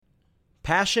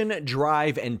Passion,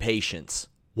 drive, and patience.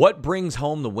 What brings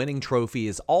home the winning trophy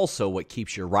is also what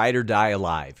keeps your ride or die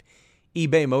alive.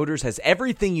 eBay Motors has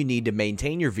everything you need to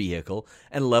maintain your vehicle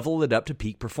and level it up to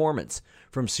peak performance.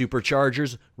 From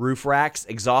superchargers, roof racks,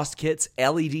 exhaust kits,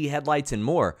 LED headlights, and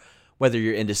more. Whether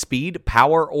you're into speed,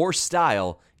 power, or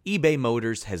style, eBay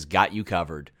Motors has got you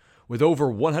covered. With over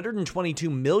 122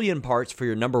 million parts for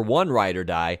your number one ride or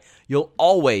die, you'll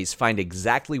always find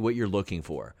exactly what you're looking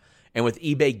for. And with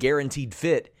eBay Guaranteed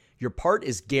Fit, your part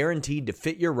is guaranteed to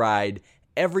fit your ride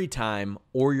every time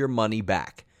or your money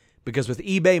back. Because with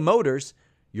eBay Motors,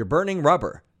 you're burning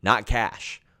rubber, not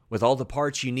cash. With all the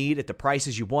parts you need at the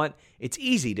prices you want, it's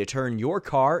easy to turn your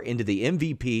car into the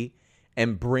MVP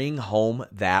and bring home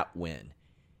that win.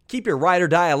 Keep your ride or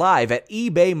die alive at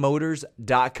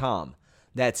ebaymotors.com.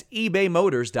 That's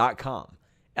ebaymotors.com.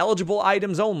 Eligible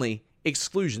items only.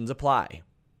 Exclusions apply.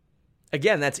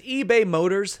 Again, that's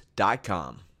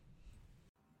ebaymotors.com.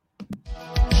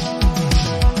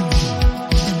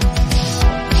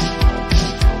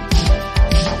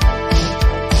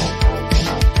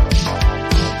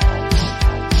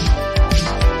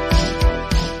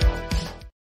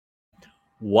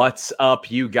 What's up,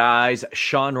 you guys?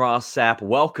 Sean Ross Sapp.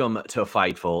 Welcome to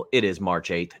Fightful. It is March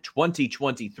 8th,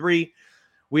 2023.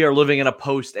 We are living in a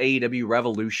post-AEW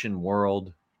Revolution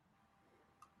world.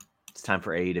 It's time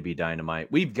for AEW Dynamite.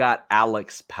 We've got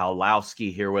Alex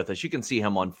Pawlowski here with us. You can see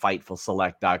him on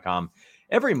FightfulSelect.com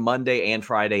every Monday and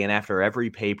Friday and after every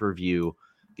pay-per-view,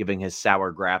 giving his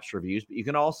Sour Graps reviews. But you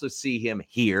can also see him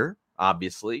here,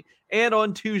 obviously, and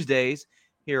on Tuesdays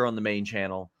here on the main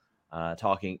channel,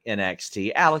 talking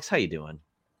NXT. Alex, how you doing?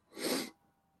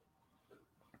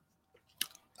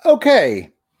 Okay,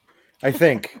 I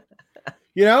think.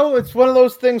 It's one of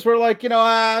those things where, like, you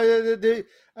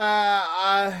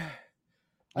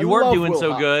weren't doing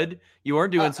so good. You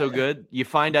weren't doing so good. You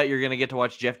find out you're going to get to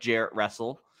watch Jeff Jarrett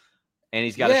wrestle, and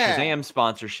he's got a Shazam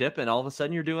sponsorship, and all of a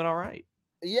sudden you're doing all right.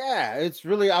 Yeah, it's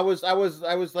really. I was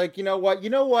like, you know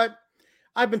what?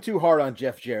 I've been too hard on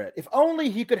Jeff Jarrett. If only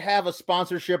he could have a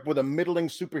sponsorship with a middling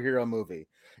superhero movie.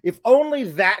 If only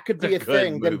that could be a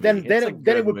thing, then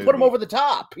it would put him over the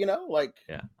top.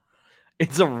 Yeah.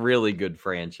 It's a really good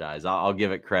franchise. I'll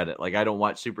give it credit. Like, I don't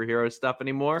watch superhero stuff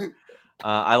anymore.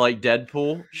 I like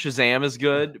Deadpool. Shazam is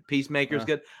good. Peacemaker's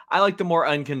good. I like the more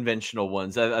unconventional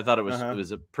ones. I thought it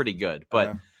was pretty good.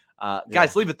 But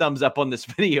guys, leave a thumbs up on this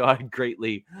video. I'd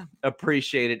greatly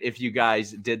appreciate it if you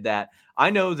guys did that. I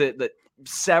know that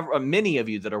many of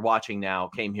you that are watching now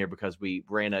came here because we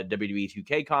ran a WWE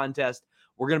 2K contest.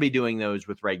 We're going to be doing those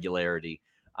with regularity.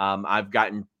 I've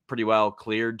gotten pretty well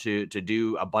cleared to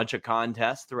do a bunch of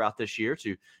contests throughout this year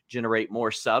to generate more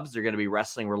subs. They're going to be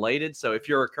wrestling related. So if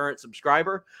you're a current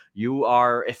subscriber, you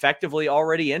are effectively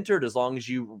already entered as long as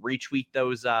you retweet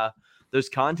those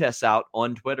contests out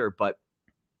on Twitter. But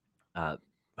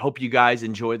hope you guys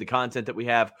enjoy the content that we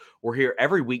have. We're here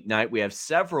every weeknight. We have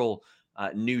several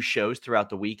new shows throughout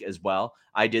the week as well.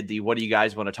 I did the What Do You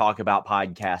Guys Want to Talk About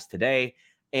podcast today.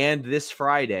 And this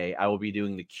Friday, I will be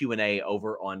doing the Q&A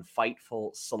over on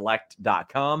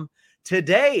FightfulSelect.com.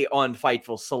 Today on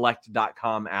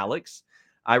FightfulSelect.com, Alex,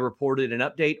 I reported an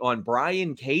update on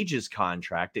Brian Cage's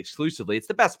contract exclusively. It's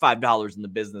the best $5 in the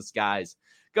business, guys.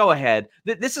 Go ahead.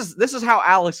 This is how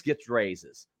Alex gets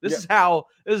raises. This is how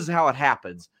it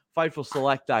happens.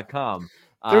 FightfulSelect.com.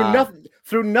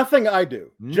 Through nothing I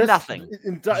do. Nothing.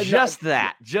 Just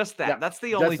that. Yeah, that's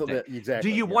the only thing. Exactly.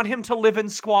 Do you want him to live in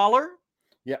squalor?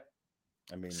 Yeah.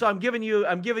 So I'm giving you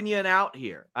an out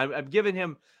here. I'm giving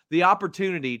him the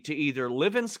opportunity to either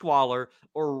live in squalor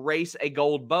or race a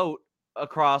gold boat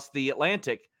across the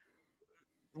Atlantic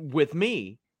with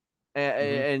me.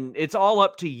 And it's all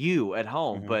up to you at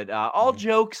home. But all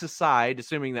jokes aside,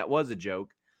 assuming that was a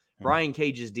joke, Brian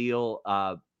Cage's deal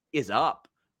is up.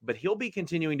 But he'll be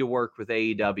continuing to work with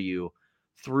AEW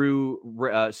through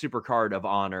Supercard of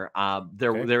Honor.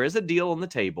 There is a deal on the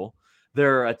table.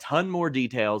 There are a ton more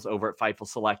details over at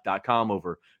FightfulSelect.com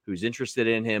over who's interested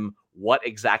in him, what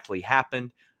exactly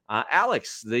happened.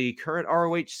 Alex, the current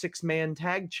ROH six-man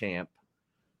tag champ,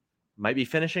 might be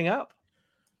finishing up.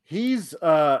 He's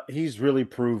really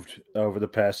proved over the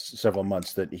past several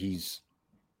months that he's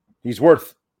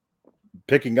worth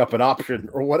picking up an option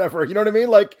or whatever. You know what I mean?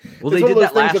 Like, well, they did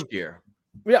that last year.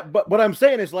 Yeah, but what I'm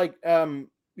saying is, like,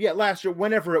 last year,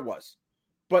 whenever it was.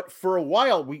 But for a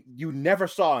while, you never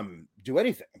saw him do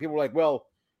anything. People were like, well,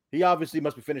 he obviously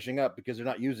must be finishing up because they're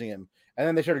not using him. And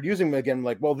then they started using him again.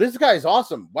 Like, well, this guy's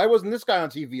awesome. Why wasn't this guy on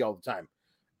TV all the time?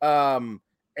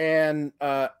 And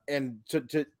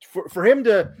for him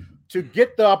to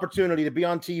get the opportunity to be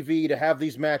on TV, to have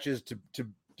these matches, to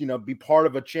be part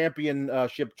of a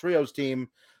championship trios team,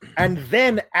 and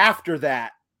then after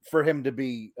that for him to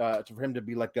be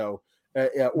let go, or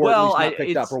at least not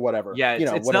picked up or whatever. Yeah,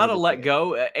 it's not a let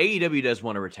go. AEW does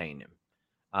want to retain him.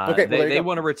 Okay, they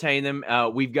want to retain them.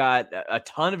 We've got a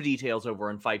ton of details over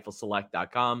on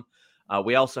FightfulSelect.com.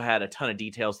 We also had a ton of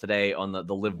details today on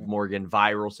the Liv Morgan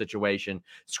viral situation,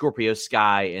 Scorpio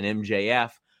Sky and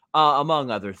MJF,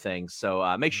 among other things.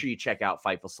 So make sure you check out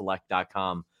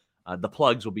FightfulSelect.com. The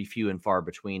plugs will be few and far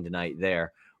between tonight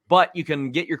there. But you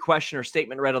can get your question or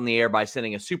statement read on the air by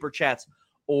sending a super chats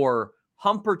or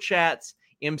humper chats.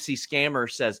 MC Scammer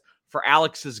says, for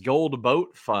Alex's gold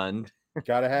boat fund.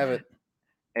 Gotta have it.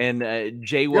 And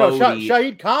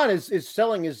Shahid Khan is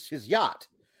selling his yacht.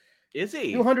 Is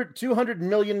he? $200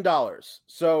 million.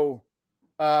 So,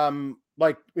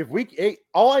 if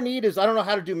all I need is, I don't know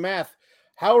how to do math.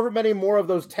 However many more of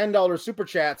those $10 super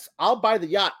chats, I'll buy the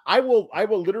yacht. I will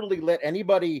literally let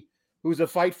anybody who's a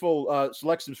Fightful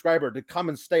Select subscriber to come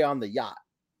and stay on the yacht.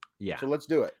 Yeah. So let's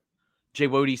do it. Jay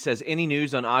Wody says, any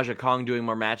news on Aja Kong doing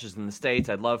more matches in the States?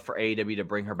 I'd love for AEW to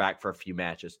bring her back for a few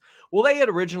matches. Well, they had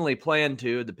originally planned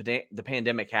to. The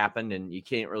pandemic happened, and you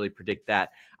can't really predict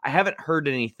that. I haven't heard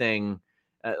anything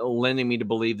lending me to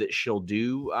believe that she'll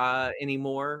do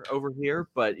anymore over here,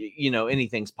 but,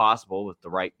 anything's possible with the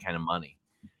right kind of money.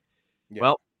 Yeah.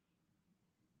 Well,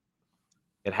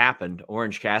 it happened.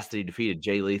 Orange Cassidy defeated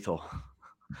Jay Lethal.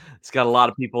 It's got a lot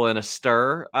of people in a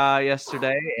stir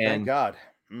yesterday. Thank God.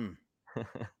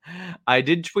 I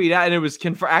did tweet out, and it was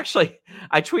Actually,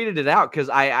 I tweeted it out because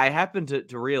I happened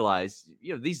to realize,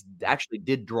 these actually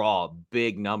did draw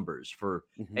big numbers for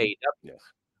AEW. Yes.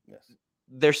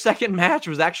 Their second match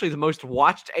was actually the most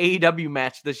watched AEW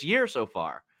match this year so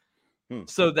far.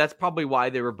 So that's probably why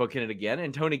they were booking it again.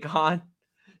 And Tony Khan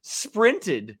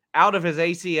sprinted out of his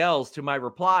ACLs to my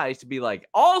replies to be like,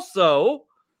 also,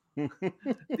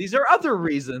 these are other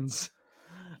reasons.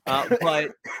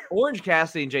 But Orange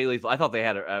Cassidy and Jay Lethal, I thought they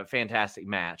had a fantastic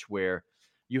match where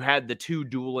you had the two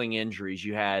dueling injuries.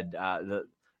 You had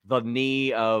the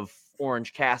knee of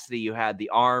Orange Cassidy. You had the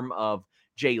arm of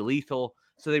Jay Lethal.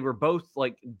 So they were both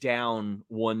like down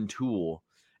one tool.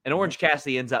 And Orange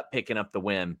Cassidy ends up picking up the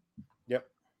win. Yep.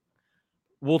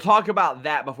 We'll talk about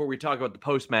that before we talk about the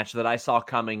post-match that I saw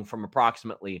coming from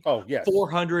approximately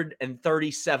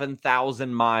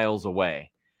 437,000 miles away.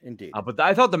 Indeed. But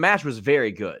I thought the match was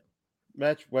very good.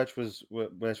 Match was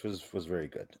very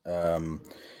good.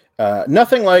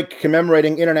 Nothing like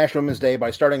commemorating International Women's Day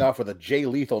by starting off with a Jay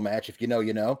Lethal match. If you know,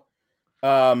 you know.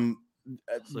 So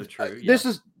true. This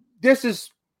is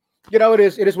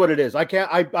it is what it is.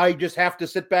 I just have to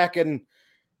sit back and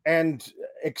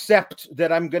accept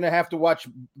that I'm going to have to watch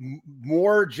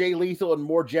more Jay Lethal and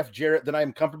more Jeff Jarrett than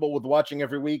I'm comfortable with watching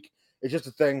every week. It's just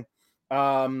a thing.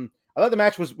 I thought the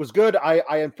match was good.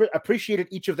 I appreciated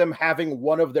each of them having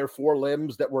one of their four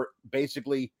limbs that were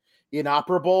basically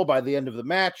inoperable by the end of the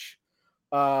match.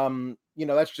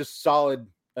 That's just solid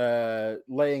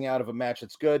laying out of a match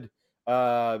that's good.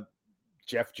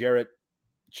 Jeff Jarrett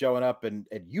showing up and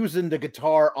using the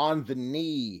guitar on the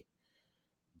knee.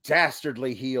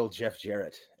 Dastardly heel Jeff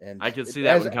Jarrett. And I could see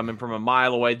that one coming from a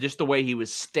mile away, just the way he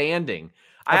was standing.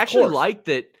 I actually liked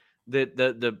that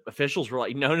the officials were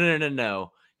like,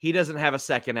 no. He doesn't have a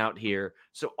second out here.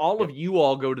 So all of you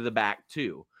all go to the back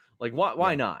too. Like,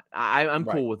 why not? I'm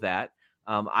cool with that.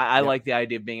 I like the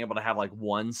idea of being able to have like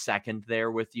 1 second there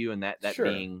with you, and that sure.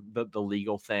 being the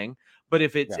legal thing. But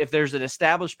if there's an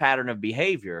established pattern of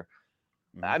behavior,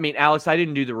 I mean, Alex, I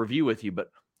didn't do the review with you, but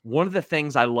one of the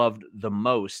things I loved the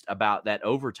most about that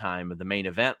overtime of the main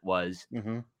event was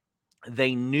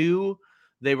they knew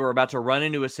they were about to run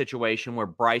into a situation where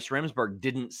Bryce Remsburg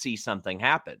didn't see something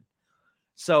happen.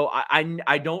 So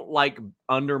I don't like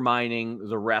undermining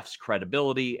the ref's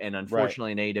credibility, and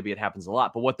unfortunately in AEW it happens a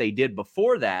lot. But what they did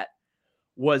before that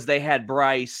was they had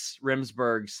Bryce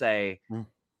Remsburg say,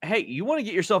 "Hey, you want to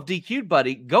get yourself DQ'd,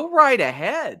 buddy? Go right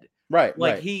ahead." Right.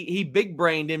 Like he big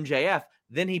brained MJF,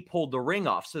 then he pulled the ring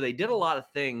off. So they did a lot of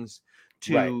things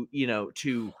to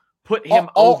to put him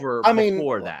over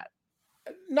before that.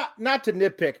 Not to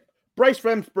nitpick, Bryce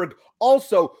Remsburg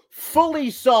also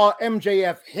fully saw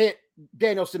MJF hit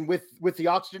Danielson with the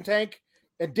oxygen tank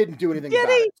and didn't do anything about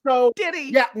it. So did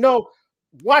he? Yeah, no.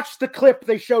 Watch the clip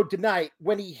they showed tonight.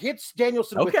 When he hits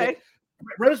Danielson with it,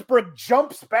 Remsburg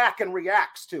jumps back and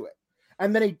reacts to it.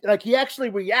 And then he actually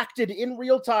reacted in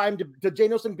real time to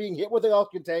Danielson being hit with the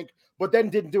oxygen tank, but then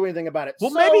didn't do anything about it.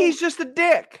 Well, maybe he's just a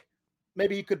dick.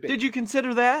 Maybe he could be. Did you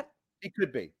consider that? He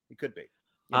could be.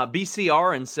 Yeah.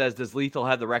 BCRN says, does Lethal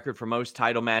have the record for most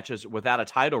title matches without a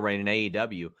title reign in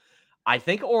AEW? I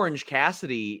think Orange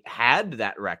Cassidy had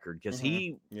that record because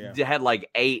he had like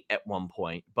 8 at one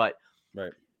point. But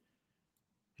right.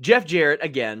 Jeff Jarrett,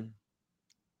 again,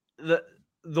 the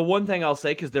one thing I'll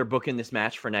say, because they're booking this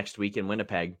match for next week in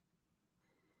Winnipeg,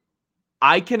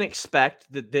 I can expect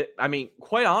that I mean,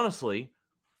 quite honestly,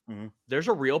 there's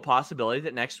a real possibility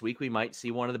that next week we might see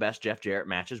one of the best Jeff Jarrett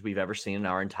matches we've ever seen in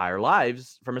our entire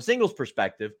lives from a singles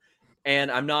perspective.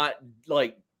 And I'm not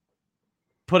like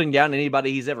putting down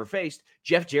anybody he's ever faced.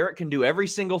 Jeff Jarrett can do every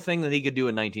single thing that he could do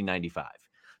in 1995.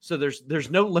 So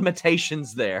there's no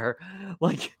limitations there.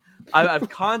 Like I've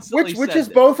constantly which said is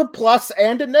this. both a plus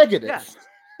and a negative. Yes.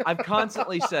 I've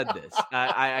constantly said this.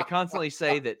 I constantly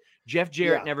say that Jeff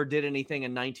Jarrett never did anything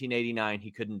in 1989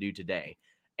 he couldn't do today.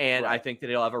 And I think that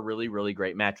he'll have a really, really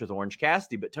great match with Orange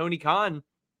Cassidy. But Tony Khan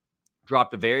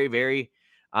dropped a very, very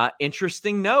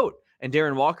interesting note. And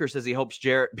Darren Walker says he hopes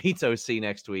Jarrett beats OC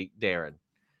next week. Darren.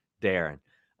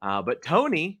 But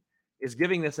Tony is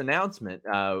giving this announcement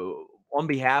on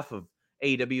behalf of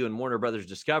AEW and Warner Brothers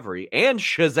Discovery and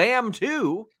Shazam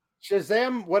 2.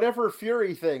 Shazam, whatever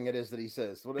Fury thing it is that he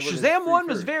says. Shazam 1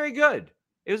 was very good.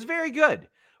 It was very good.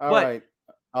 All right.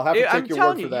 I'll have to take your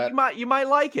word for that. You might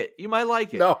like it. You might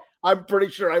like it. No, I'm pretty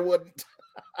sure I wouldn't.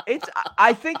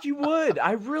 I think you would.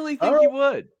 I really think you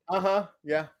would.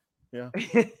 Yeah.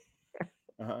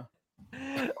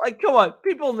 Like, come on,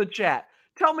 people in the chat.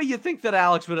 Tell me you think that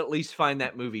Alex would at least find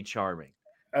that movie charming.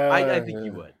 I think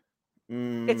you would.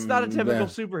 It's not a typical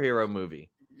superhero movie.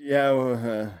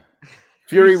 Yeah.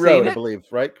 Fury Road, I believe.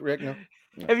 Right? Correct? No.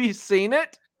 Have you seen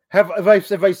it? Have I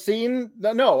seen?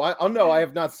 No, I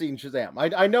have not seen Shazam.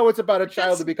 I know it's about a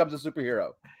child who becomes a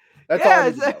superhero. That's all I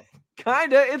need to know.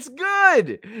 Kinda. It's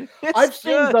good. I've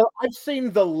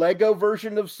seen the Lego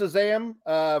version of Shazam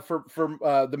for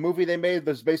the movie they made.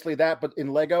 There's basically that, but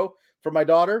in Lego for my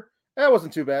daughter. That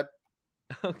wasn't too bad.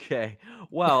 Okay.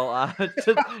 Well,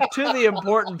 to the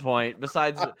important point,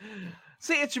 besides,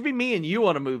 see, it should be me and you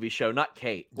on a movie show, not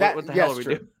Kate. What the hell are we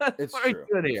doing? It's what true. Are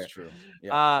we doing here? It's true.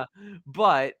 Yeah.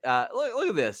 But look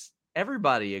at this.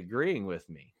 Everybody agreeing with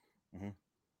me.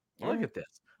 Look at this.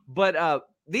 But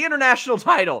the international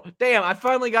title. Damn, I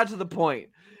finally got to the point.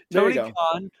 Tony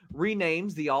Khan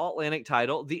renames the All Atlantic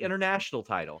title the international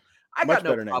title. I got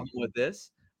no problem with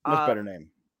this. Much better name.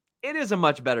 It is a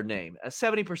much better name.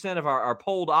 70% of our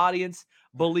polled audience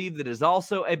believe that is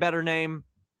also a better name.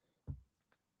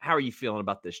 How are you feeling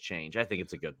about this change? I think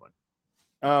it's a good one.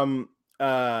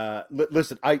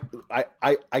 Listen, I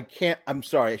can't. I'm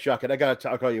sorry, Shuckett. I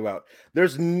gotta call you out.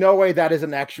 There's no way that is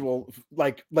an actual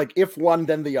like if one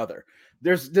then the other.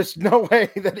 There's no way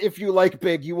that if you like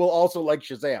Big, you will also like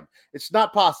Shazam. It's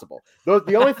not possible.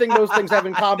 The only thing those things have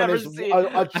in common is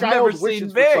a child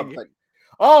wishes for something.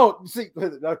 Oh, see,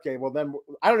 okay, well then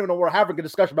I don't even know we're having a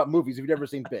discussion about movies if you've never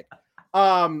seen Big.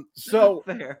 So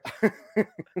this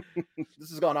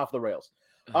has gone off the rails.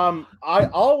 I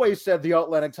always said the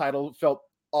Atlantic title felt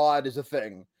odd as a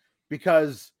thing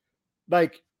because,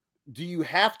 like, do you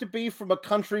have to be from a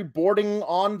country bordering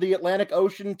on the Atlantic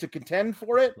Ocean to contend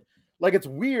for it? Like, it's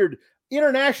weird.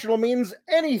 International means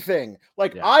anything.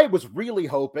 Like, I was really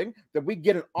hoping that we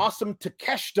get an awesome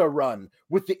Takeshita run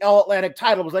with the All Atlantic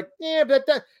title. I was like, yeah, but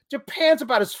Japan's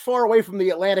about as far away from the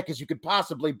Atlantic as you could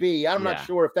possibly be. I'm not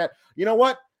sure if that, you know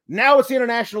what? Now it's the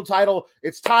international title.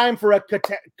 It's time for a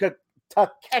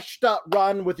Takeshita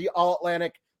run with the All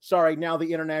Atlantic. Sorry, now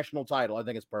the international title. I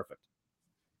think it's perfect.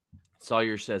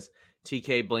 Sawyer says,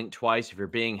 TK blink twice if you're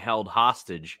being held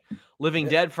hostage. Living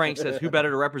Dead Frank says, who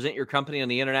better to represent your company on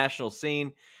the international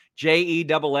scene?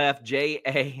 JEFF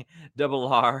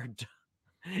JARR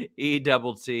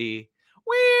ETT.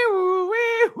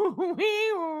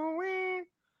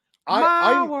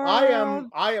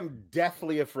 I am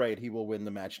deathly afraid he will win the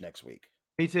match next week.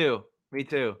 Me too.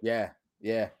 Yeah.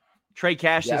 Trey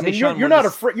Cash says, I mean, you're not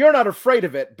afraid. You're not afraid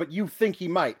of it, but you think he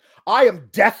might. I am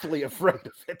deathly afraid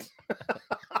of it.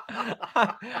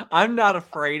 I'm not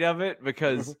afraid of it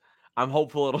because I'm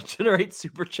hopeful it'll generate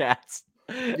super chats.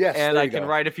 Yes, and I can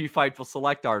write a few Fightful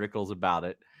Select articles about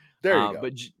it. There you go.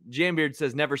 But Jambeard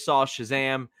says, never saw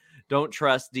Shazam. Don't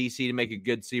trust DC to make a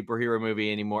good superhero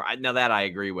movie anymore. Now that I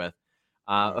agree with.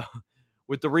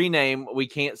 With the rename, we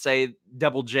can't say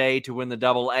Double J to win the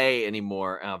Double A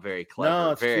anymore. Oh, very clever.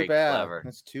 No, it's very too bad. Clever.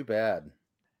 That's too bad.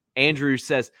 Andrew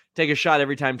says, take a shot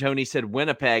every time Tony said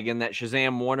Winnipeg in that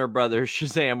Shazam Warner Brothers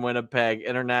Shazam Winnipeg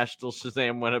International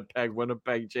Shazam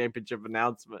Winnipeg Championship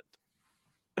announcement.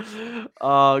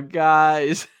 Oh,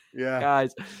 guys. Yeah.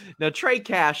 Guys. Now, Trey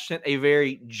Cash sent a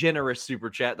very generous super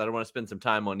chat that I want to spend some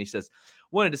time on. He says,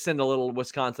 wanted to send a little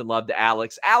Wisconsin love to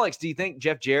Alex. Alex, do you think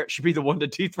Jeff Jarrett should be the one to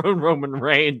dethrone Roman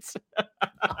Reigns?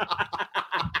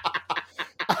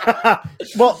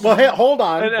 well, hey, hold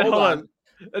on.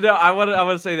 No, I want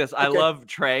to say this. I Okay. love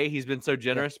Trey. He's been so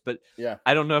generous, but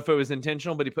I don't know if it was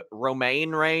intentional, but he put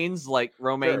Romaine Reigns, like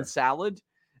romaine salad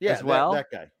as well.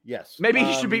 That guy. Yes. Maybe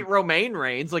he should beat Romaine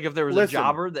Reigns. Like if there was a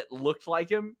jobber that looked like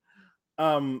him.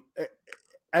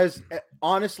 As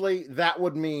honestly, that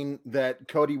would mean that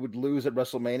Cody would lose at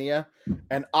WrestleMania,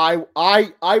 and I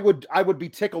would be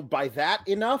tickled by that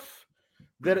enough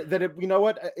that it, you know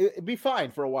what, it'd be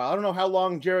fine for a while. I don't know how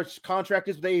long Jarrett's contract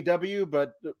is with AEW,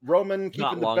 but Roman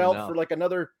keeping the belt for like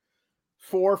another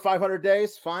 400 or 500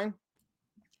 days, fine.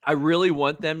 I really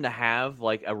want them to have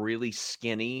like a really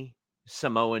skinny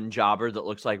Samoan jobber that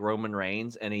looks like Roman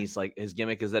Reigns, and he's like, his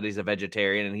gimmick is that he's a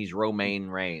vegetarian and he's Romaine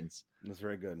Reigns. That's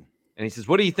very good. And he says,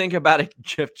 what do you think about a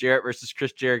Jeff Jarrett versus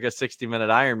Chris Jericho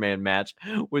 60-minute Iron Man match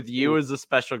with you as a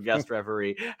special guest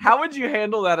referee? How would you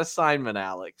handle that assignment,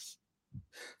 Alex?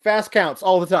 Fast counts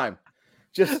all the time.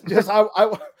 Just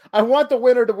I want the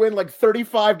winner to win like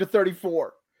 35-34.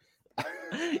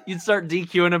 You'd start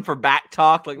DQing him for back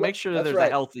talk. Like, make sure that there's a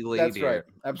healthy lead. That's here. right.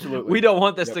 Absolutely. We don't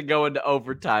want this to go into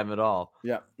overtime at all.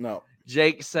 Yeah. No.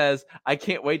 Jake says, I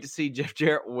can't wait to see Jeff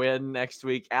Jarrett win next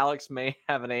week. Alex may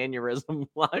have an aneurysm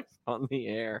live on the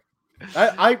air.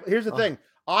 Here's the thing.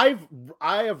 I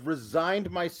have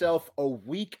resigned myself a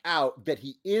week out that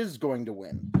he is going to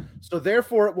win. So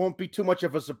therefore it won't be too much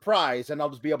of a surprise, and I'll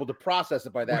just be able to process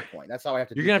it by that point. That's how I have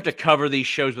to You're going to have to cover these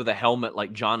shows with a helmet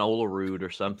like John Olerud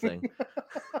or something.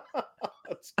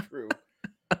 That's true.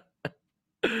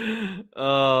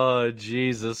 Oh,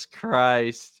 Jesus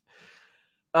Christ.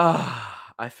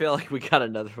 I feel like we got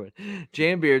another one.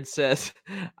 Jambeard says,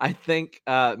 I think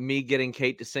me getting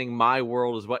Kate to sing My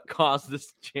World is what caused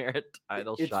this Jarrett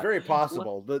title shot. It's very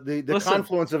possible. The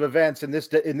confluence of events in this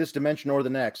dimension or the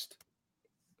next.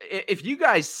 If you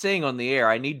guys sing on the air,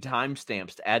 I need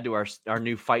timestamps to add to our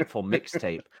new Fightful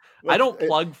mixtape. I don't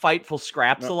plug Fightful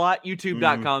Scraps a lot.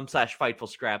 YouTube.com/Fightful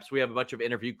Scraps. We have a bunch of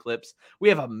interview clips. We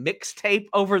have a mixtape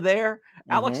over there.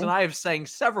 Alex and I have sang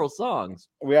several songs.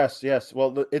 Yes.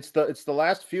 Well, it's the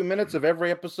last few minutes of every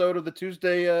episode of the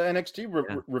Tuesday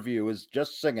NXT review is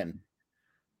just singing.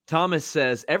 Thomas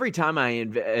says, every time I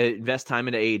invest time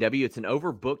into AEW, it's an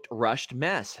overbooked, rushed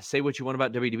mess. Say what you want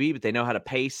about WWE, but they know how to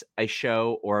pace a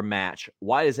show or a match.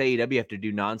 Why does AEW have to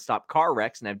do nonstop car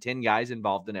wrecks and have 10 guys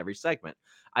involved in every segment?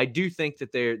 I do think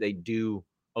that they do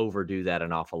overdo that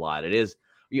an awful lot.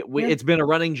 It's been a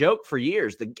running joke for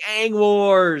years. The gang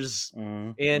wars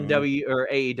in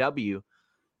AEW.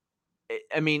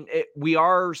 I mean, we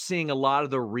are seeing a lot of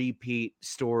the repeat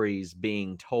stories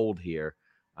being told here.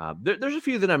 There's a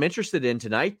few that I'm interested in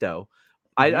tonight, though.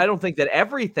 I don't think that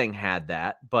everything had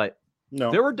that, but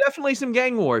there were definitely some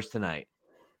gang wars tonight.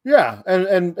 Yeah,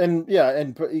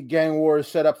 and gang wars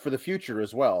set up for the future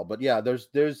as well. But yeah,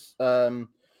 there's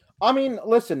I mean,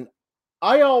 listen,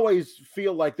 I always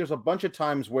feel like there's a bunch of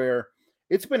times where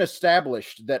it's been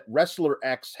established that wrestler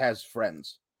X has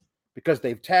friends because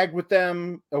they've tagged with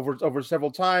them over several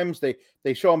times.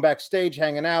 They show them backstage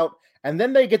hanging out, and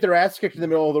then they get their ass kicked in the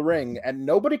middle of the ring, and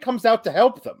nobody comes out to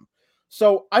help them.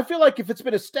 So I feel like if it's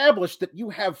been established that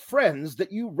you have friends,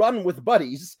 that you run with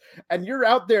buddies, and you're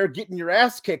out there getting your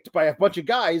ass kicked by a bunch of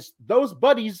guys, those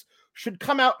buddies should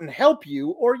come out and help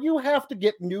you, or you have to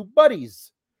get new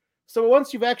buddies. So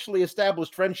once you've actually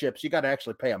established friendships, you got to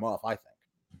actually pay them off, I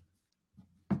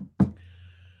think.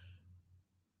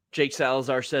 Jake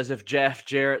Salazar says, if Jeff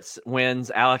Jarrett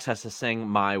wins, Alex has to sing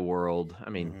My World. I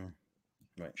mean,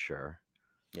 right. Sure.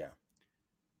 Yeah.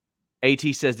 AT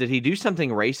says, did he do something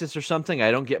racist or something?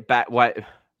 I don't get why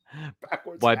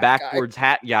backwards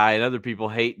hat guy and other people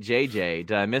hate JJ.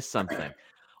 Did I miss something?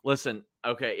 Listen,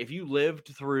 okay, if you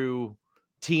lived through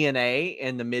TNA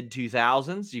in the mid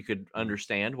 2000s, you could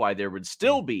understand why there would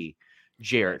still be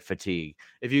Jarrett fatigue.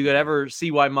 If you could ever see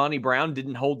why Monty Brown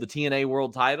didn't hold the TNA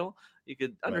world title, you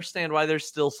could understand why there's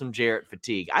still some Jarrett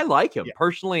fatigue. I like him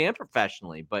personally and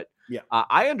professionally, but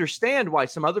I understand why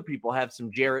some other people have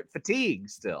some Jarrett fatigue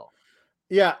still.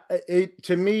 Yeah,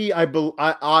 to me,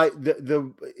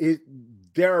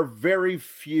 there are very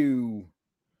few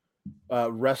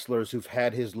wrestlers who've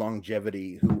had his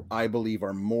longevity who I believe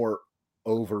are more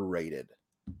overrated.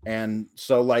 And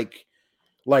so like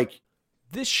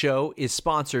this show is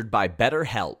sponsored by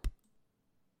BetterHelp.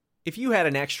 If you had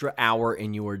an extra hour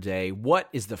in your day, what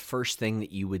is the first thing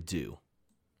that you would do?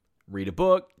 Read a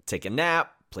book, take a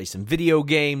nap, play some video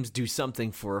games, do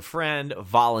something for a friend,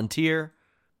 volunteer.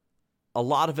 A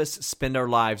lot of us spend our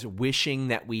lives wishing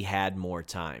that we had more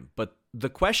time. But the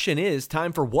question is,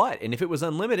 time for what? And if it was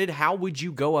unlimited, how would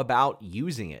you go about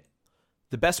using it?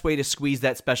 The best way to squeeze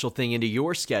that special thing into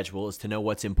your schedule is to know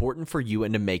what's important for you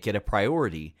and to make it a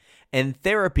priority. And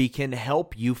therapy can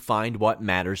help you find what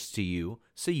matters to you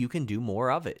so you can do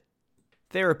more of it.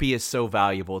 Therapy is so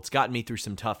valuable. It's gotten me through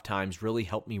some tough times, really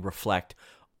helped me reflect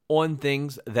on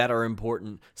things that are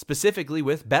important, specifically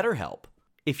with BetterHelp.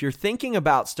 If you're thinking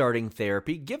about starting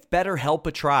therapy, give BetterHelp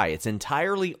a try. It's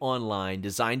entirely online,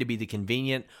 designed to be the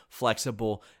convenient,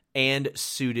 flexible, and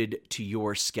suited to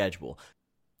your schedule.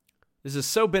 This is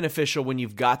so beneficial when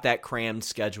you've got that crammed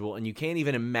schedule and you can't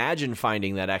even imagine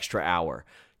finding that extra hour.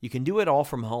 You can do it all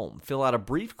from home. Fill out a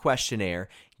brief questionnaire,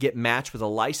 get matched with a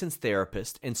licensed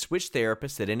therapist, and switch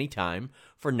therapists at any time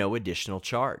for no additional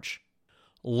charge.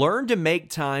 Learn to make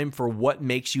time for what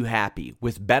makes you happy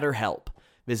with BetterHelp.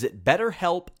 Visit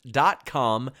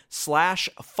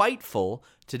BetterHelp.com/Fightful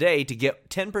today to get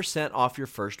 10% off your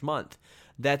first month.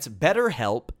 That's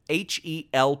BetterHelp,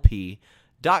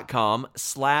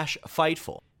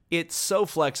 HELP.com/Fightful. It's so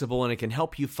flexible and it can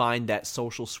help you find that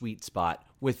social sweet spot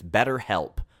with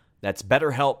BetterHelp. That's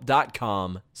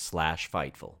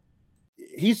BetterHelp.com/Fightful.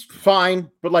 He's fine,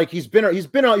 but like he's been on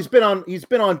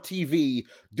TV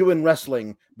doing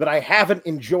wrestling that I haven't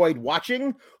enjoyed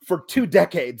watching for 2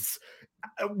 decades.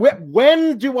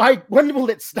 When will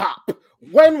it stop?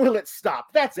 When will it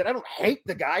stop? That's it. I don't hate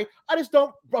the guy. I just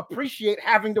don't appreciate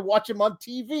having to watch him on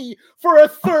TV for a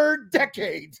 3rd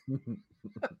decade.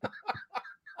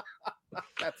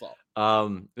 That's all.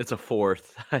 It's a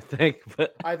 4th, I think.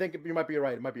 But I think you might be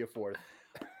right. It might be a 4th.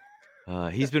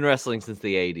 He's been wrestling since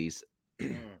the 80s.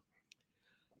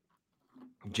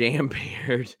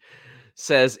 Jambeard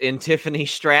says in Tiffany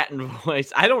Stratton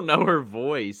voice. I don't know her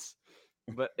voice,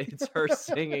 but it's her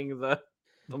singing the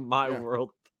My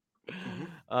World.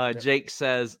 Jake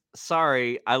says,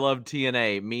 sorry, I love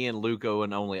TNA. Me and Luco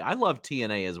and Only. I love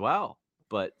TNA as well,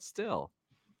 but still.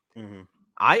 Mm-hmm.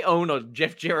 I own a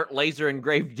Jeff Jarrett laser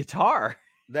engraved guitar.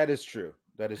 That is true.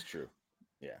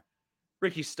 Yeah.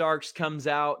 Ricky Starks comes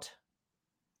out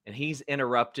and he's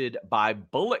interrupted by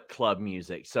Bullet Club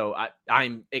music. So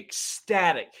I'm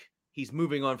ecstatic. He's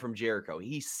moving on from Jericho.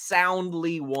 He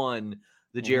soundly won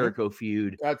the Jericho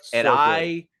feud. And so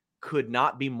I could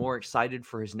not be more excited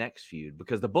for his next feud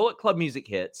because the Bullet Club music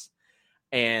hits.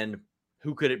 And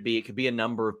who could it be? It could be a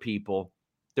number of people.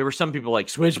 There were some people like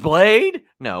Switchblade.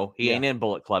 No, he ain't in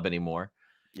Bullet Club anymore.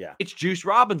 Yeah. It's Juice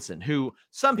Robinson, who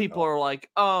some people are like,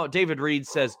 oh, David Reed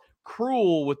says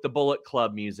cruel with the Bullet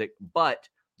Club music, but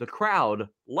the crowd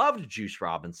loved Juice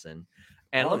Robinson.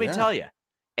 And let me tell you,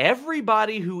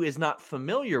 everybody who is not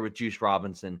familiar with Juice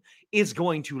Robinson is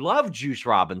going to love Juice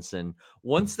Robinson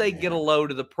once they get a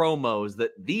load of the promos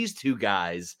that these two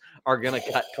guys are going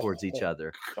to cut towards each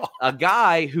other. A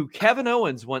guy who Kevin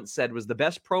Owens once said was the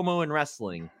best promo in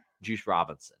wrestling, Juice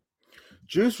Robinson.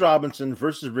 Juice Robinson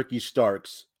versus Ricky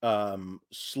Starks,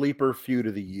 sleeper feud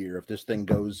of the year. If this thing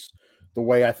goes the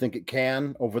way I think it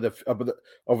can over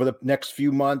the next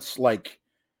few months, like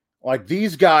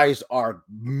these guys are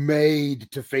made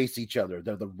to face each other.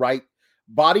 They're the right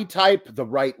body type, the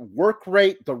right work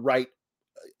rate, the right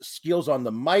skills on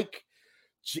the mic,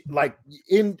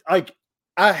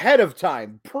 ahead of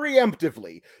time,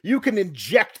 preemptively. You can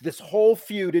inject this whole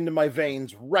feud into my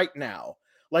veins right now.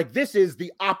 Like, this is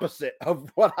the opposite of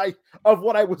what I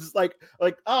was like,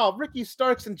 oh, Ricky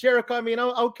Starks and Jericho. I mean,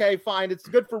 okay, fine. It's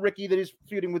good for Ricky that he's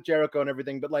feuding with Jericho and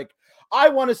everything. But like, I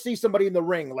want to see somebody in the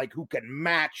ring, like, who can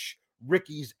match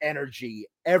Ricky's energy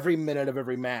every minute of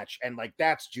every match. And like,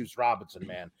 that's Juice Robinson,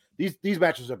 man. These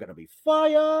matches are going to be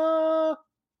fire.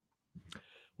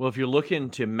 Well, if you're looking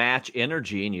to match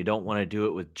energy and you don't want to do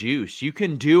it with Juice, you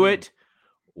can do it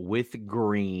with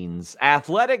greens.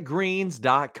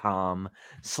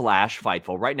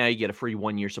 athleticgreens.com/Fightful. Right now you get a free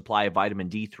 1-year supply of vitamin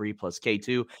D3 plus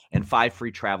K2 and 5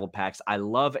 free travel packs. I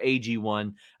love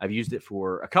AG1. I've used it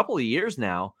for a couple of years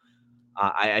now.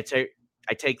 I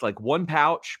take like 1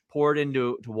 pouch, pour it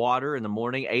into water in the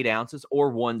morning, 8 ounces or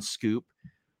 1 scoop,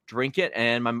 drink it,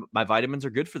 and my vitamins are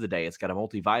good for the day. It's got a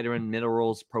multivitamin,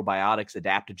 minerals, probiotics,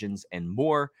 adaptogens, and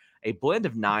more. A blend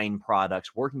of 9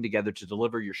 products working together to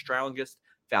deliver your strongest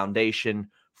foundation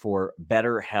for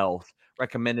better health,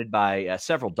 recommended by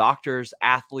several doctors,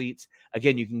 athletes.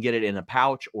 Again, you can get it in a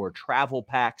pouch or travel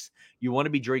packs. You want to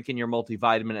be drinking your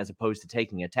multivitamin as opposed to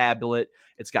taking a tablet.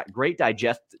 It's got great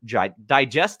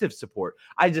digestive support.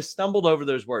 I just stumbled over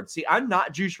those words. See, I'm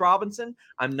not Juice Robinson.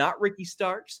 I'm not Ricky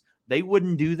Starks. They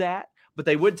wouldn't do that, but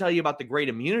they would tell you about the great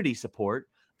immunity support.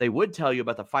 They would tell you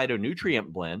about the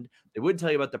phytonutrient blend. They would tell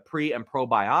you about the pre and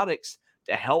probiotics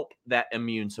to help that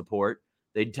immune support.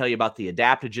 They'd tell you about the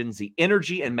adaptogens, the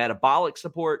energy and metabolic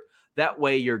support. That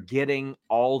way you're getting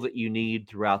all that you need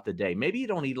throughout the day. Maybe you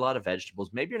don't eat a lot of vegetables.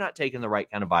 Maybe you're not taking the right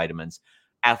kind of vitamins.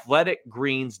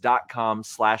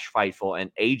 athleticgreens.com/Fightful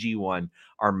and AG1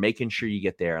 are making sure you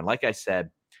get there. And like I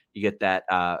said, you get that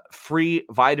free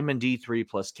vitamin D3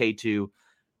 plus K2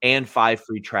 and 5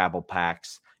 free travel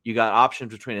packs. You got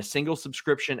options between a single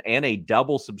subscription and a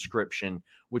double subscription,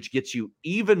 which gets you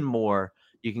even more.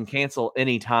 You can cancel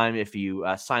anytime if you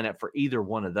sign up for either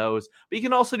one of those. But you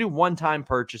can also do one-time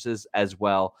purchases as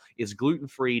well. It's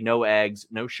gluten-free, no eggs,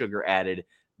 no sugar added,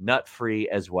 nut-free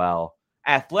as well.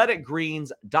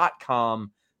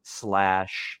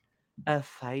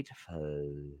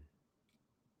 athleticgreens.com/Fightful.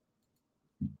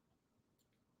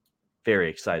 Very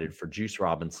excited for Juice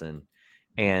Robinson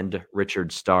and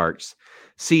Richard Starks.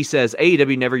 C says,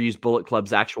 AEW never used Bullet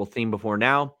Club's actual theme before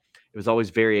now. It was always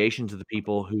variations of the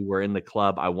people who were in the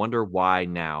club. I wonder why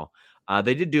now.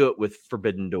 They did do it with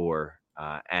Forbidden Door,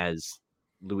 as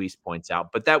Luis points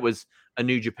out, but that was a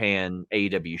New Japan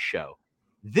AEW show.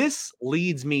 This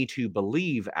leads me to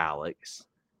believe, Alex,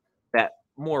 that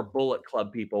more Bullet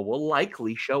Club people will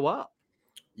likely show up.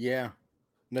 Yeah,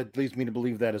 that leads me to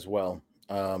believe that as well.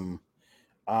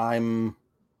 I'm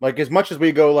like, as much as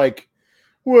we go like,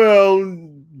 well,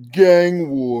 gang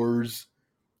wars.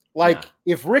 Like,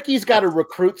 if Ricky's got to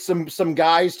recruit some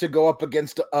guys to go up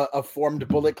against a formed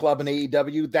Bullet Club in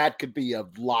AEW, that could be a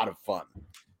lot of fun.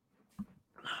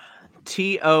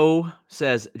 T.O.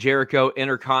 says Jericho,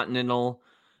 Intercontinental,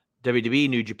 WWE,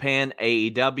 New Japan,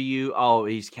 AEW. Oh,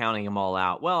 he's counting them all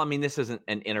out. Well, I mean, this isn't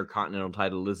an Intercontinental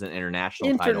title. This is an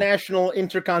international title.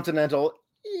 Intercontinental,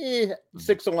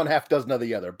 6 of one, half dozen of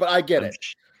the other. But I get it.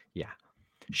 Yeah.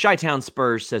 Chi-Town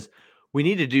Spurs says, we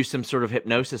need to do some sort of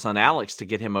hypnosis on Alex to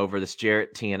get him over this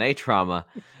Jarrett TNA trauma.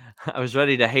 I was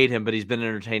ready to hate him, but he's been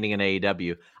entertaining in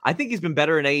AEW. I think he's been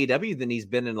better in AEW than he's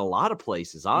been in a lot of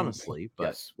places, honestly. But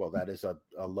yes, well, that is a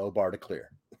low bar to clear.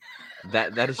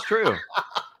 That is true.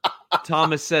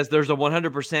 Thomas says there's a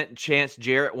 100% chance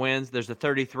Jarrett wins. There's a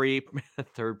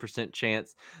 33%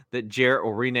 chance that Jarrett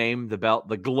will rename the belt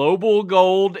the Global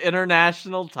Gold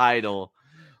International title.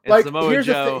 And like, Samoa here's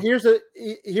Joe,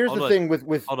 the thing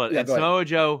with hold on. Yeah, and Samoa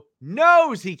Joe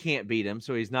knows he can't beat him,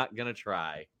 so he's not gonna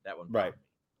try that one. Right.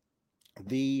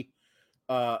 The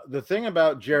thing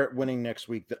about Jarrett winning next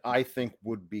week that I think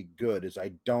would be good is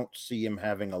I don't see him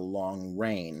having a long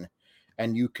reign,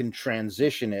 and you can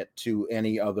transition it to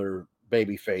any other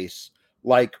babyface,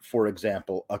 like, for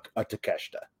example, a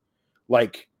Takeshita.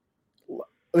 Like,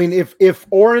 I mean, if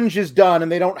Orange is done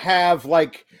and they don't have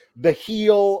like the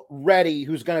heel ready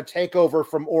who's going to take over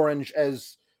from Orange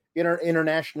as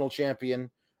international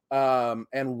champion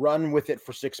and run with it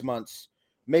for 6 months,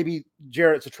 maybe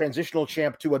Jarrett's a transitional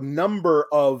champ to a number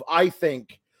of, I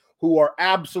think, who are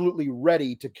absolutely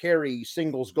ready to carry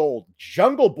singles gold.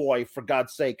 Jungle Boy, for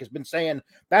God's sake, has been saying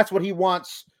that's what he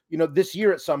wants, this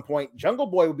year at some point. Jungle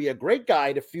Boy would be a great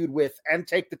guy to feud with and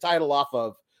take the title off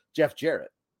of Jeff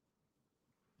Jarrett.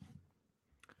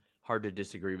 Hard to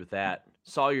disagree with that.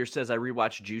 Sawyer says, I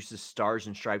rewatched Juice's Stars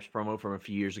and Stripes promo from a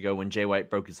few years ago when Jay White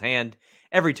broke his hand.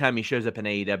 Every time he shows up in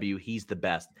AEW, he's the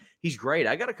best. He's great.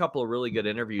 I got a couple of really good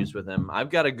interviews with him. I've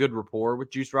got a good rapport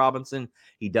with Juice Robinson.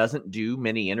 He doesn't do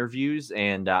many interviews,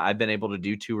 and I've been able to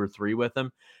do 2 or 3 with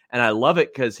him. And I love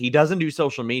it because he doesn't do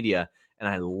social media, and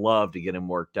I love to get him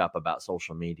worked up about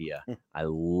social media. I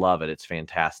love it. It's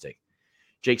fantastic.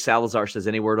 Jake Salazar says,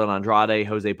 any word on Andrade?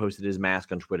 Jose posted his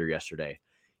mask on Twitter yesterday.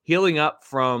 Healing up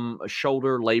from a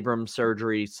shoulder labrum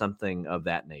surgery, something of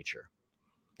that nature.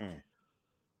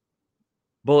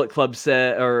 Bullet Club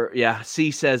said,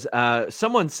 C says,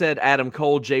 someone said Adam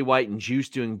Cole, Jay White, and Juice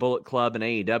doing Bullet Club and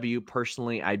AEW.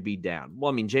 Personally, I'd be down.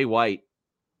 Well, I mean, Jay White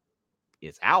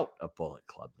is out of Bullet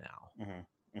Club now,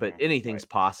 but anything's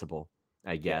possible,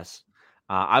 I guess.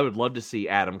 I would love to see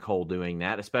Adam Cole doing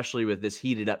that, especially with this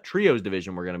heated up trios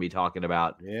division we're going to be talking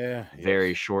about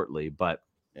very shortly. But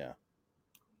yeah.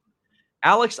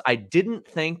 Alex, I didn't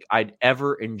think I'd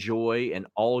ever enjoy an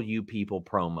All You People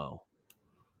promo.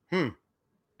 And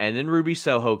then Ruby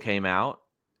Soho came out,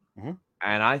 and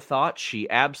I thought she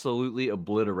absolutely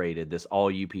obliterated this All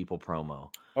You People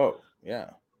promo. Oh, yeah.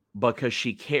 Because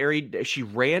she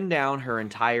ran down her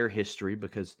entire history,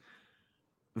 because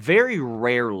very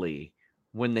rarely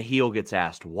when the heel gets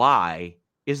asked why,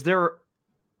 is there,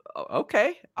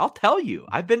 okay, I'll tell you.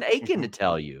 I've been aching to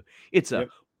tell you. It's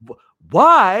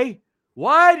why?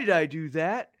 Why did I do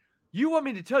that? You want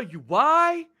me to tell you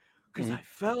why? Because I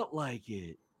felt like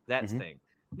it. That thing.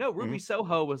 No, Ruby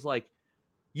Soho was like,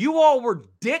 you all were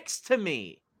dicks to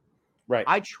me. Right.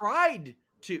 I tried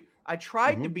to. I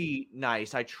tried to be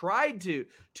nice. I tried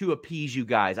to appease you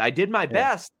guys. I did my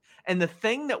best. And the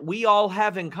thing that we all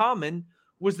have in common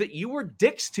was that you were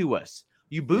dicks to us.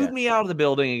 You booed me out of the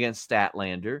building against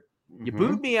Statlander. You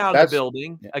booed me out of the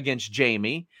building against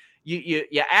Jamie.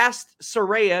 You asked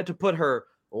Saraya to put her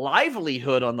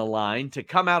livelihood on the line to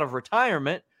come out of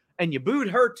retirement, and you booed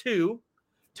her too.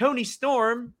 Toni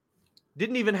Storm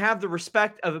didn't even have the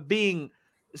respect of being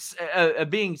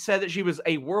said that she was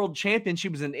a world champion. She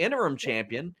was an interim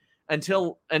champion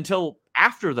until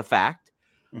after the fact.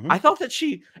 I thought that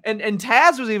she and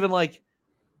Taz was even like,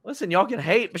 listen, y'all can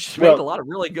hate, but she's made a lot of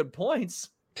really good points.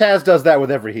 Taz does that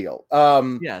with every heel.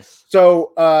 Yes.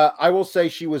 So I will say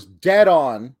she was dead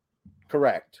on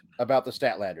correct about the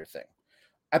Statlander thing.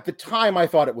 At the time, I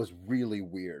thought it was really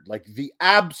weird. Like the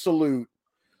absolute,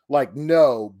 like,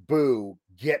 no, boo,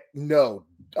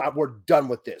 we're done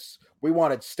with this. We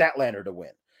wanted Statlander to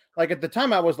win. Like at the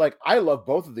time, I was like, I love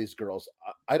both of these girls.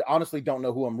 I honestly don't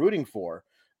know who I'm rooting for.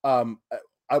 It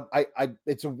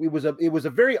was a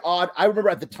very odd. I remember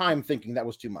at the time thinking that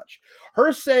was too much.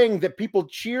 Her saying that people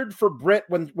cheered for Britt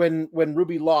when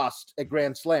Ruby lost at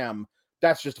Grand Slam,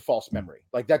 that's just a false memory.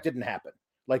 Like that didn't happen.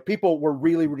 Like people were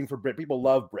really rooting for Britt. People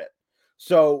love Britt.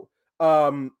 So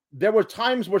there were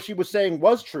times where she was saying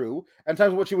was true, and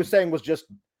times what she was saying was just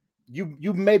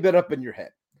you made that up in your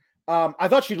head. I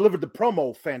thought she delivered the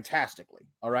promo fantastically.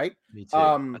 All right. Me too.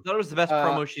 I thought it was the best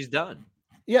promo she's done.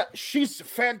 Yeah, she's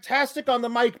fantastic on the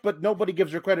mic, but nobody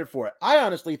gives her credit for it. I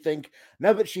honestly think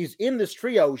now that she's in this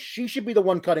trio, she should be the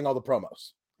one cutting all the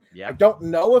promos. Yeah. I don't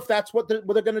know if that's what they're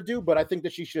going to do, but I think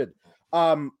that she should.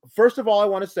 First of all, I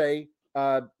want to say,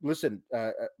 listen,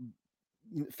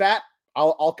 fat,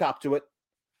 I'll cop to it.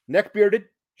 Neck bearded,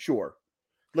 sure.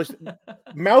 Listen,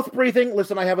 mouth breathing.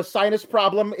 Listen, I have a sinus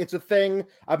problem. It's a thing.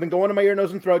 I've been going to my ear,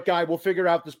 nose, and throat guy. We'll figure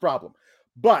out this problem.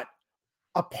 But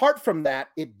apart from that,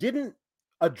 it didn't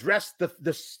address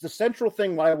the central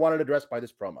thing I wanted addressed by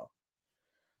this promo.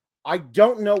 I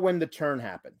don't know when the turn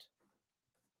happened.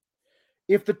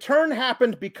 If the turn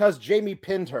happened because Jamie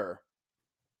pinned her,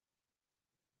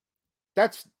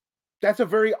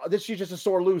 she's just a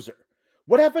sore loser.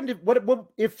 What happened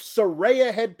if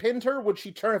Saraya had pinned her? Would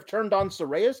she have turned on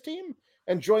Saraya's team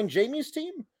and joined Jamie's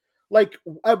team? Like,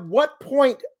 at what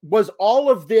point was all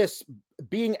of this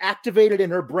being activated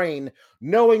in her brain,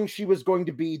 knowing she was going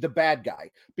to be the bad guy?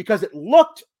 Because it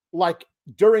looked like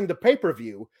during the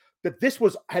pay-per-view that this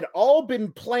had all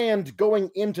been planned going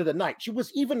into the night. She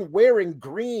was even wearing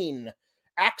green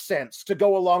accents to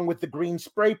go along with the green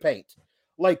spray paint.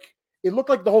 Like, it looked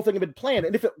like the whole thing had been planned.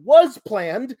 And if it was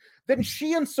planned, then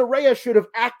she and Saraya should have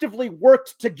actively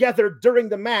worked together during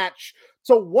the match,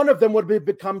 so one of them would have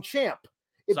become champ.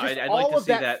 All of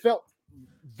that felt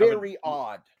very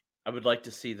odd. I would like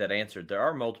to see that answered. There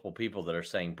are multiple people that are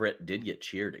saying Britt did get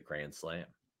cheered at Grand Slam.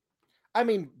 I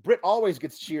mean, Britt always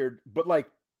gets cheered, but like,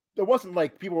 it wasn't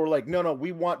like people were like, no,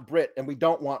 we want Britt and we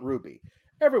don't want Ruby.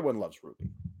 Everyone loves Ruby.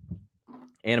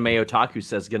 Anime Otaku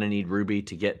says going to need Ruby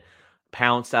to get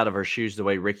pounced out of her shoes the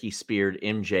way Ricky speared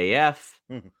MJF.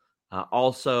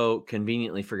 Also,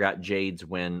 conveniently forgot Jade's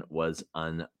win was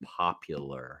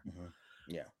unpopular.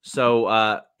 Yeah.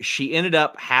 So she ended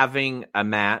up having a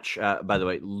match. By the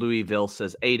way, Louisville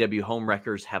says AEW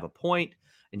homewreckers have a point.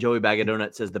 And Joey Bag of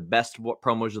Donut says the best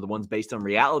promos are the ones based on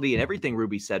reality. And everything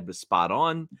Ruby said was spot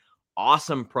on.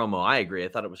 Awesome promo. I agree. I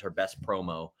thought it was her best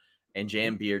promo. And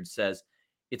Jam Beard says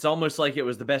it's almost like it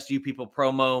was the best You People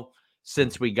promo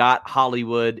since we got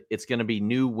Hollywood. It's going to be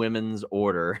New Women's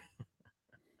Order.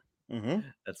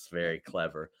 That's very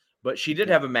clever. But she did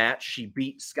have a match. She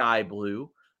beat Sky Blue.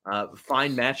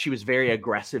 Fine match. She was very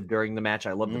aggressive during the match.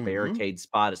 I love the barricade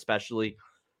spot, especially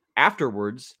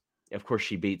afterwards. Of course,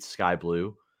 she beats Sky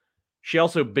Blue. She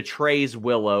also betrays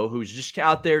Willow, who's just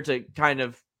out there to kind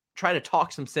of try to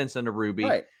talk some sense into Ruby.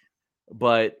 Right.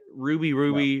 But Ruby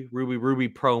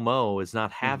promo is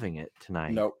not having it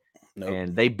tonight. Nope.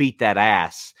 And they beat that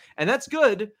ass. And that's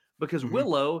good because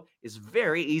Willow is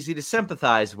very easy to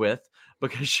sympathize with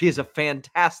because she is a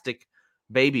fantastic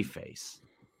babyface.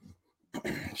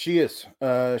 She is.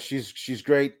 She's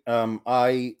great.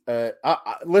 I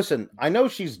listen. I know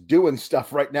she's doing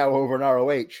stuff right now over in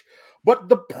ROH, but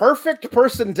the perfect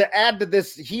person to add to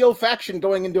this heel faction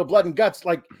going into a Blood and Guts,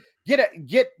 like get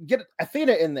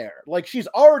Athena in there. Like she's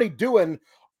already doing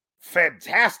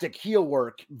fantastic heel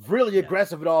work, really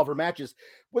aggressive in all of her matches.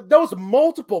 With those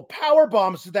multiple power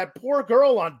bombs to that poor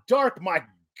girl on Dark, my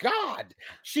God,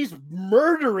 she's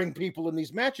murdering people in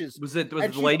these matches. Was it the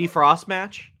Lady Frost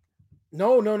match?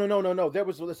 No. There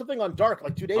was something on Dark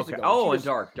like 2 days ago. Oh,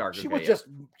 Dark. She was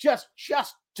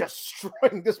just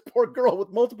destroying this poor girl with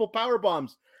multiple power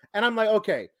bombs. And I'm like,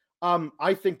 okay,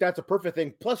 I think that's a perfect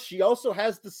thing. Plus, she also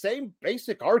has the same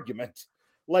basic argument.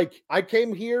 Like, I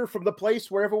came here from the place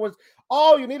where everyone's,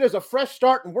 all you need is a fresh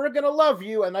start and we're going to love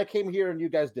you. And I came here and you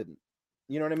guys didn't.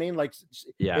 You know what I mean? Like,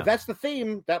 if that's the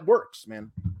theme, that works,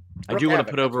 man. I do want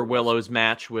to put over Willow's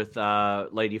match with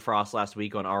Lady Frost last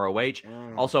week on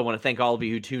ROH. Also, I want to thank all of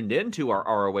you who tuned in to our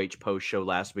ROH post show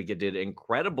last week. It did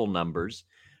incredible numbers.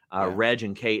 Reg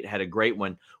and Kate had a great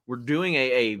one. We're doing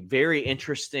a very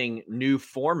interesting new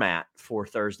format for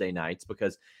Thursday nights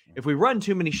because if we run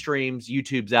too many streams,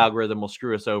 YouTube's algorithm will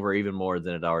screw us over even more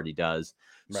than it already does.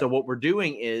 Right. So what we're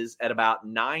doing is at about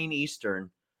 9 Eastern,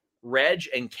 Reg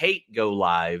and Kate go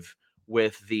live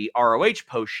with the ROH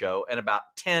post show, and about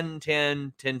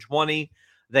 10:20,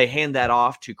 they hand that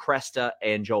off to Cresta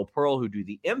and Joel Pearl, who do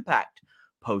the Impact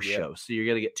post show. So you're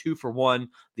going to get 2 for 1.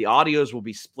 The audios will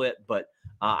be split, but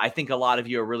I think a lot of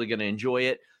you are really going to enjoy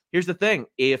it. Here's the thing.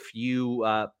 If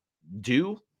you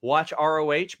do watch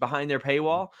ROH behind their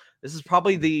paywall, this is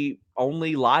probably the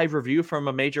only live review from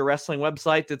a major wrestling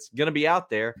website that's going to be out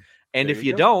there. And if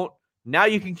you don't, now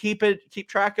you can keep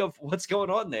track of what's going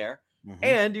on there.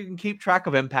 And you can keep track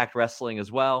of Impact Wrestling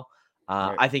as well.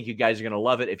 I think you guys are going to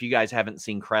love it. If you guys haven't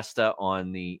seen Cresta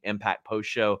on the Impact post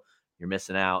show, you're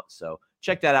missing out. So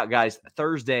check that out, guys.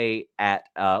 Thursday at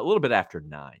a little bit after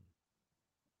 9.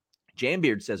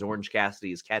 Jambeard says Orange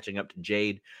Cassidy is catching up to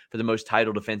Jade for the most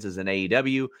title defenses in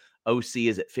AEW. OC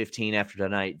is at 15 after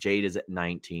tonight. Jade is at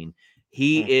 19.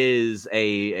 He is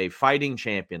a fighting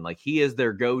champion. Like, he is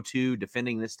their go-to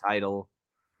defending this title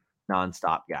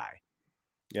nonstop guy.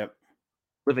 Yep.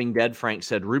 Living Dead Frank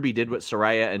said Ruby did what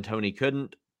Saraya and Tony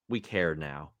couldn't. We care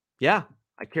now. Yeah,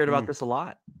 I cared about this a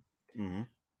lot.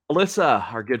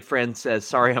 Alyssa, our good friend, says,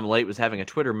 sorry I'm late, was having a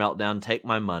Twitter meltdown. Take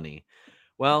my money.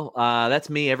 Well, that's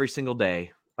me every single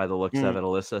day by the looks of it,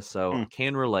 Alyssa, so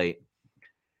can relate.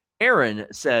 Aaron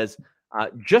says,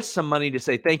 just some money to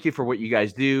say thank you for what you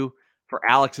guys do, for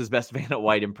Alex's best Vanna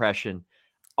White impression.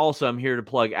 Also, I'm here to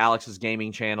plug Alex's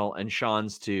gaming channel and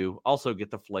Sean's too. Also, get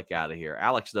the flick out of here.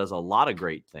 Alex does a lot of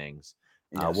great things.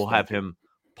 Yes, we'll have him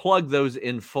plug those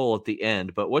in full at the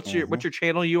end. But what's your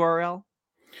channel URL?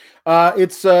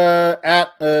 It's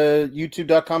at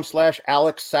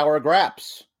youtube.com/Alex Sour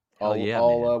Graps.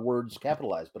 All words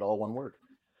capitalized, but all one word.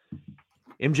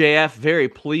 MJF very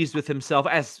pleased with himself,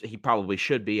 as he probably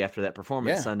should be after that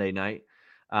performance Sunday night.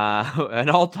 An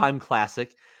all-time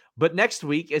classic. But next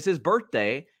week is his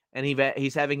birthday, and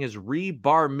he's having his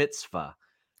bar mitzvah.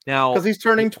 Now, because he's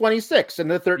turning 26, and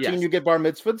the 13 you get bar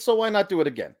mitzvah, so why not do it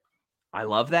again? I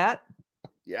love that.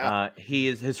 Yeah.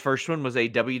 His first one was a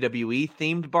WWE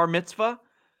themed bar mitzvah.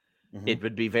 It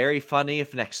would be very funny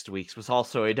if next week's was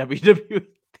also a WWE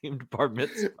themed bar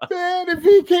mitzvah. Man, if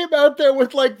he came out there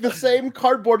with like the same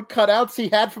cardboard cutouts he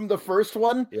had from the first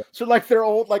one, so like they're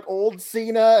old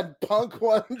Cena and Punk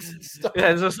ones and stuff.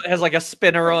 Yeah, it has like a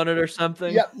spinner on it or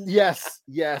something. Yeah, yes,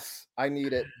 I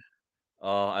need it.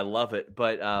 Oh, I love it.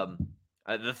 But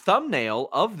the thumbnail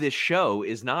of this show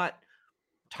is not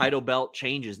title belt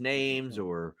changes names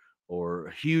or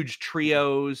huge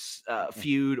trios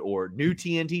feud or new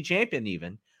TNT champion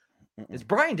even. It's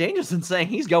Bryan Danielson saying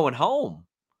he's going home.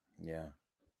 Yeah.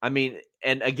 I mean,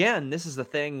 and again, this is the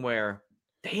thing where,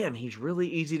 damn, he's really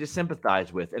easy to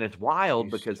sympathize with. And it's wild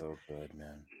because so good,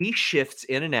 man. He shifts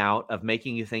in and out of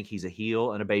making you think he's a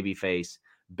heel and a babyface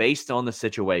based on the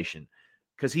situation.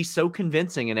 Because he's so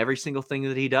convincing in every single thing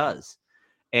that he does.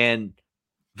 And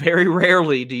very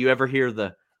rarely do you ever hear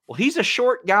well, he's a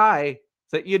short guy.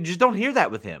 That you just don't hear that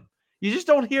with him. You just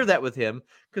don't hear that with him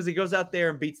because he goes out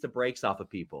there and beats the brakes off of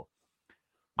people.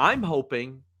 I'm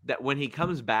hoping that when he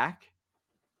comes back,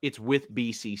 it's with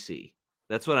BCC.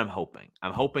 That's what I'm hoping.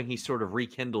 I'm hoping he sort of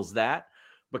rekindles that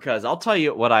because I'll tell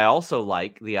you what I also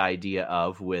like the idea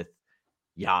of with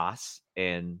Yas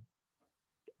and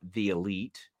the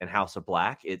Elite and House of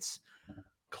Black. It's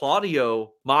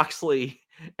Claudio, Moxley,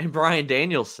 and Bryan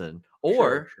Danielson,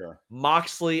 or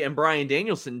Moxley and Bryan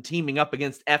Danielson teaming up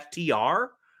against FTR.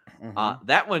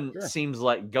 That one seems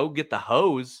like go get the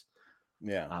hose.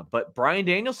 Yeah. But Bryan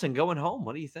Danielson going home.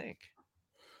 What do you think?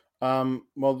 Well,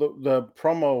 the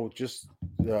promo, just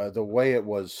the way it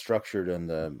was structured and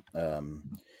the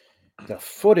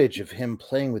footage of him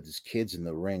playing with his kids in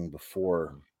the ring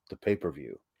before the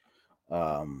pay-per-view.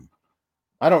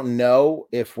 I don't know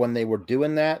if when they were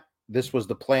doing that, this was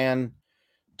the plan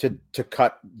to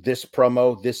cut this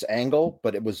promo, this angle,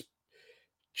 but it was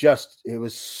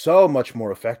so much more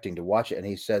affecting to watch it. And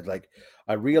he said, like,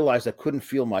 I realized I couldn't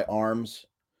feel my arms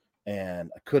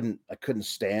and I couldn't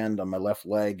stand on my left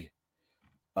leg.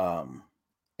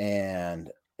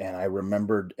 And And I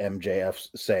remembered MJF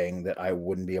saying that I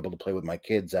wouldn't be able to play with my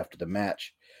kids after the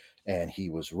match. And he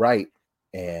was right.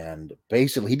 And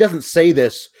basically, he doesn't say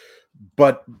this,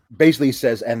 but basically he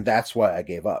says, and that's why I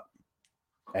gave up.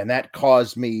 And that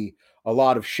caused me a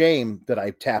lot of shame that I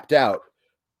tapped out.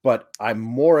 But I'm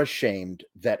more ashamed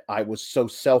that I was so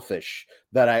selfish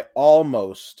that I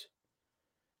almost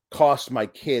cost my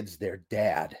kids their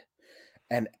dad.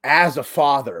 And as a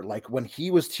father, like when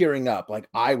he was tearing up, like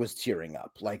I was tearing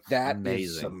up. Like that Amazing.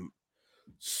 is some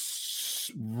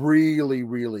really,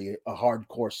 really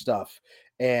hardcore stuff.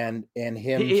 And him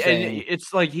saying, and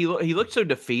it's like he looked so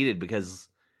defeated because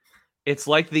it's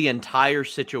like the entire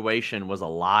situation was a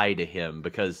lie to him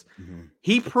because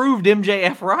he proved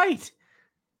MJF right.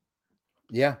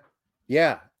 Yeah.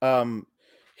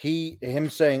 Him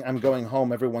saying, I'm going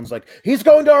home. Everyone's like, he's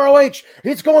going to ROH.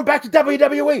 He's going back to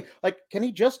WWE. Like, can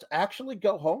he just actually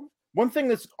go home? One thing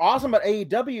that's awesome about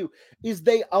AEW is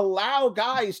they allow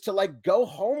guys to like go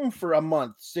home for a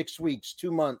month, 6 weeks,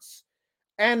 2 months,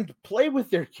 and play with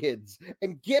their kids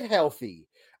and get healthy.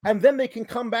 And then they can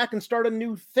come back and start a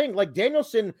new thing. Like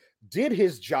Danielson did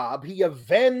his job. He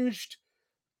avenged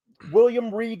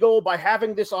William Regal by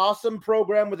having this awesome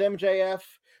program with MJF.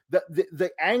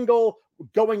 The angle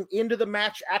going into the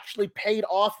match actually paid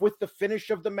off with the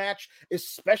finish of the match,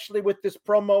 especially with this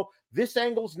promo. This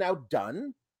angle's now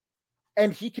done.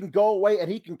 And he can go away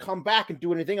and he can come back and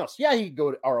do anything else. Yeah, he can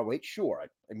go to ROH, sure.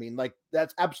 I mean, like,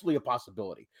 that's absolutely a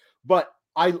possibility. But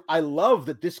I love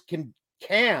that this can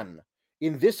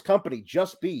in this company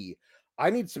just be, I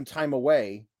need some time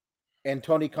away and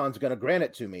Tony Khan's going to grant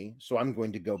it to me. So I'm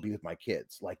going to go be with my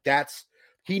kids. Like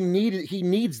he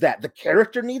needs that. The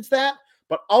character needs that,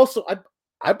 but also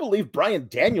I believe Bryan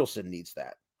Danielson needs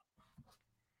that.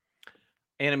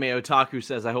 Anime Otaku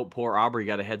says, I hope poor Aubrey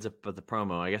got a heads up at the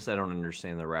promo. I guess I don't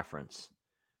understand the reference.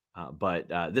 But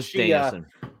this Danielson.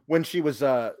 When she was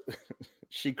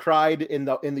she cried in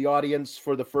the audience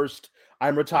for the first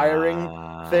I'm retiring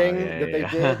thing that they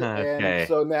did. And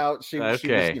so now she was,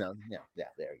 there you go.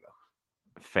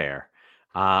 Fair.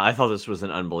 I thought this was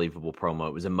an unbelievable promo.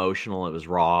 It was emotional. It was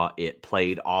raw. It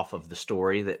played off of the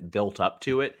story that built up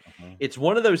to it. It's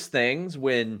one of those things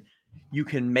when you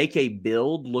can make a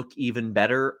build look even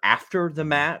better after the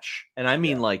match. And I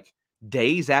mean, like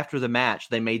days after the match,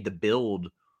 they made the build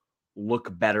look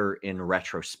better in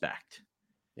retrospect.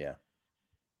 Yeah.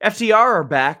 FTR are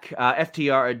back.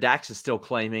 Dax is still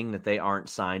claiming that they aren't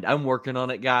signed. I'm working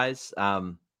on it, guys.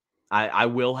 I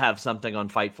will have something on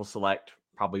Fightful Select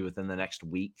probably within the next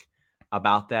week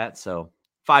about that. So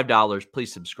 $5,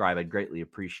 please subscribe. I'd greatly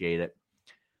appreciate it.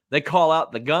 They call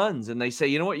out the Guns and they say,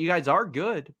 you know what, you guys are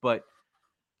good, but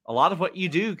a lot of what you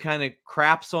do kind of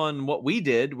craps on what we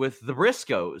did with the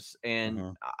Briscoes.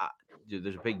 And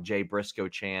there's a big Jay Briscoe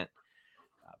chant,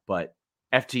 but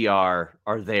FTR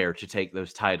are there to take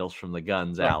those titles from the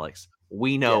Guns, right. Alex.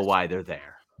 We know why they're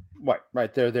there.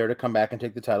 Right. They're there to come back and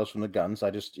take the titles from the Guns.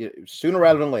 Sooner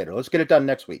rather than later. Let's get it done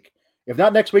next week. If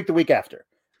not next week, the week after.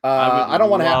 I don't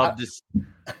want to have this.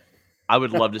 I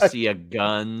would love to see a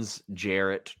Guns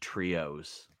Jarrett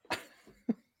trios.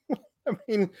 I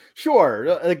mean,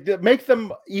 sure. Make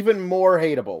them even more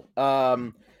hateable.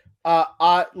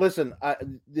 Listen, I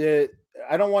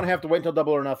don't want to have to wait until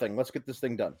Double or Nothing. Let's get this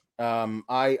thing done.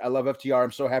 I love FTR.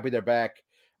 I'm so happy they're back.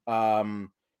 I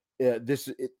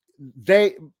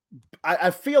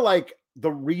feel like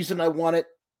the reason I want it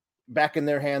back in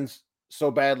their hands so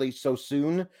badly so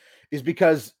soon is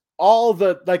because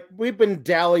we've been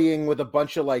dallying with a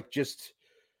bunch of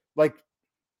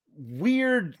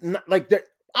weird,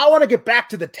 I want to get back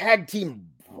to the tag team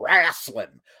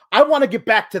wrestling. I want to get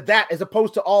back to that as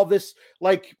opposed to all this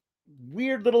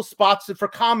weird little spots for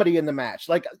comedy in the match.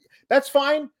 That's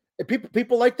fine. If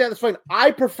people like that, that's fine.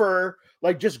 I prefer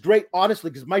just great, honestly,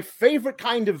 because my favorite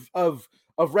kind of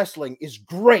wrestling is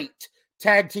great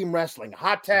tag team wrestling,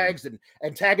 hot tags and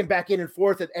tagging back in and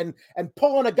forth and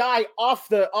pulling a guy off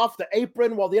the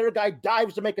apron while the other guy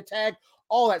dives to make a tag,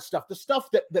 all that stuff. The stuff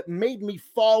that made me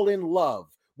fall in love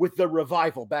with the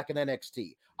Revival back in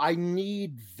NXT. I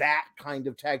need that kind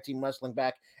of tag team wrestling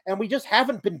back, and we just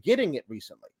haven't been getting it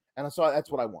recently. And so that's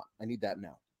what I want. I need that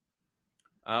now.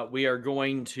 We are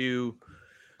going to...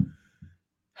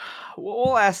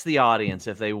 We'll ask the audience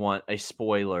if they want a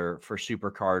spoiler for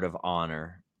Supercard of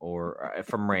Honor or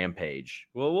from Rampage.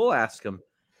 Well, we'll ask them.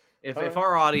 If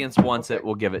our audience wants it,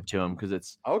 we'll give it to them because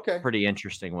it's a pretty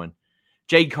interesting one.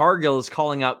 Jade Cargill is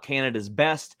calling out Canada's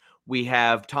Best. We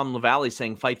have Tom LaValle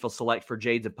saying Fightful Select for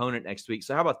Jade's opponent next week.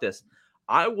 So how about this?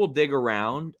 I will dig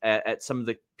around at some of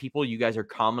the people you guys are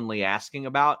commonly asking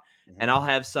about, and I'll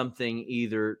have something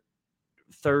either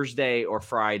Thursday or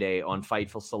Friday on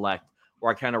Fightful Select,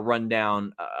 where I kind of run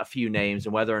down a few names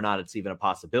and whether or not it's even a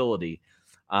possibility.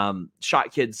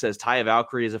 Shot Kid says Taya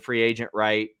Valkyrie is a free agent,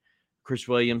 right? Chris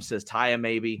Williams says Taya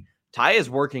maybe. Taya is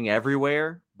working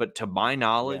everywhere, but to my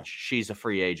knowledge, she's a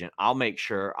free agent. I'll make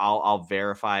sure. I'll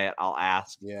verify it. I'll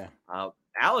ask. Yeah.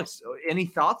 Alex, any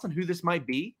thoughts on who this might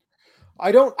be?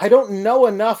 I don't know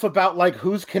enough about like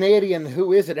who's Canadian,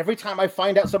 who isn't. Every time I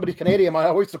find out somebody's Canadian, I'm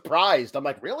always surprised. I'm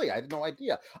like, really? I had no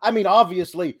idea. I mean,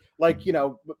 obviously, like, you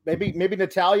know, maybe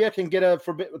Natalya can get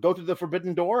go through the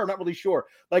forbidden door. I'm not really sure.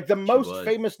 Like the most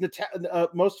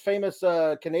famous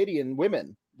Canadian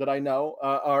women that I know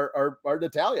are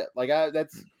Natalya. Like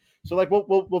that's so like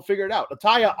we'll figure it out.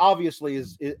 Natalya obviously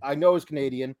is I know is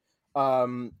Canadian,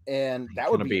 and that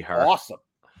would be her. Awesome.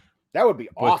 That would be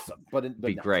awesome, but it'd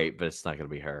be great, but it's not going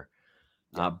to be her.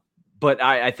 Yeah. But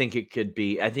I think it could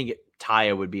be. I think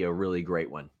Taya would be a really great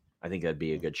one. I think that'd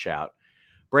be a good shout.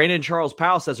 Brandon Charles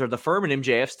Powell says, are the firm and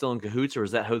MJF still in cahoots, or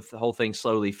is that whole thing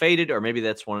slowly faded? Or maybe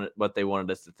that's what they wanted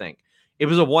us to think. It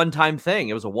was a one-time thing.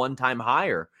 It was a one-time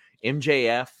hire.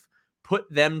 MJF put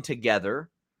them together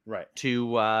right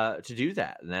to do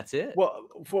that, and that's it.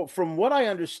 Well, from what I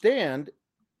understand,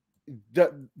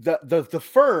 the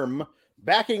firm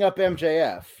backing up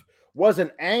MJF was an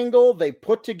angle they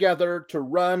put together to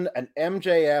run an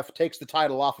MJF takes the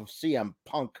title off of CM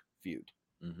Punk feud.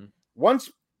 Mm-hmm.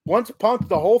 Once Punk,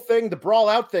 the whole thing, the brawl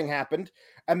out thing happened,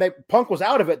 and Punk was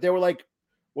out of it. They were like,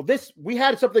 well, we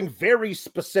had something very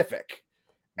specific.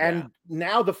 And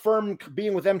now the firm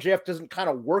being with MJF doesn't kind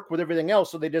of work with everything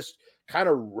else. So they just kind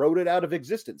of wrote it out of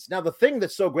existence. Now, the thing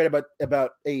that's so great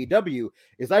about AEW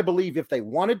is I believe if they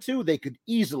wanted to, they could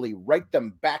easily write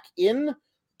them back in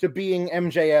to being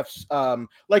MJF's.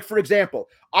 Like, for example,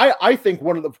 I think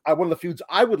one of the feuds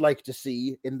I would like to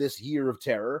see in this year of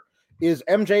terror is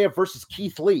MJF versus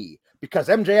Keith Lee, because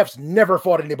MJF's never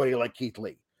fought anybody like Keith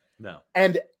Lee. No.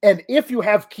 And if you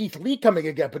have Keith Lee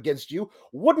coming up against you,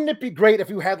 wouldn't it be great if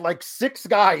you had like 6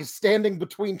 guys standing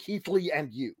between Keith Lee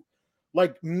and you?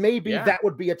 Like maybe that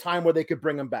would be a time where they could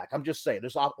bring him back. I'm just saying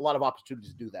there's a lot of opportunities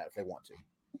to do that if they want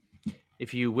to.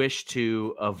 If you wish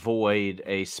to avoid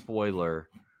a spoiler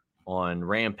on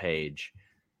Rampage,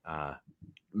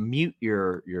 mute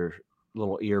your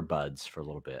little earbuds for a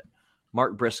little bit.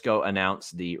 Mark Briscoe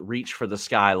announced the Reach for the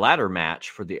Sky ladder match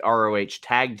for the ROH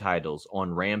tag titles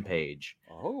on Rampage.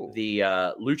 Oh. The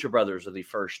Lucha Brothers are the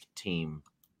first team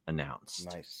announced.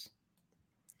 Nice.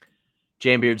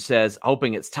 Jambeard says,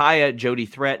 hoping it's Taya, Jody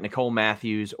Threat, Nicole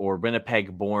Matthews, or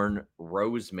Winnipeg-born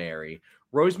Rosemary.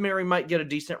 Rosemary might get a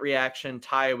decent reaction.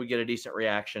 Taya would get a decent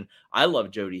reaction. I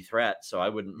love Jody Threat, so I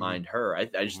wouldn't mind her. I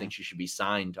just think she should be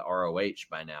signed to ROH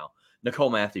by now. Nicole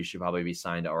Matthews should probably be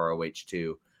signed to ROH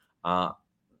too. I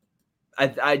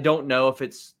don't know if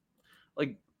it's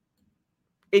like,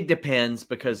 it depends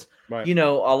because, you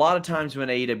know, a lot of times when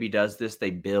AEW does this, they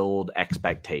build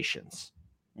expectations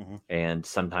and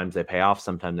sometimes they pay off.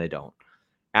 Sometimes they don't.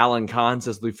 Alan Kahn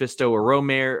says Lufisto or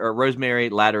Rosemary.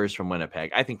 Ladder is from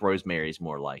Winnipeg. I think Rosemary is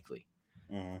more likely.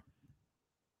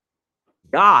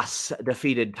 Yas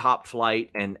defeated Top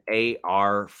Flight and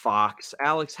AR Fox.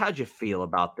 Alex, how'd you feel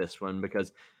about this one?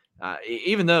 Because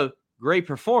even though great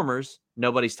performers,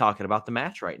 nobody's talking about the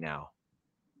match right now.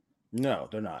 No,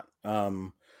 they're not.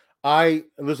 I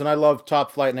love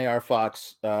Top Flight and AR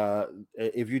Fox.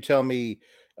 If you tell me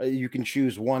you can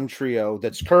choose one trio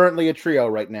that's currently a trio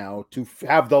right now to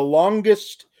have the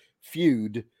longest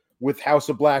feud with House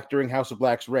of Black during House of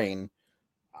Black's reign,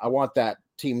 I want that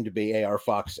team to be AR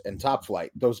Fox and Top Flight.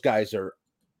 Those guys are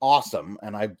awesome,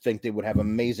 and I think they would have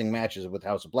amazing matches with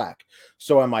House of Black.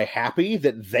 So am I happy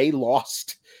that they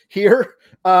lost here?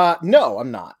 No,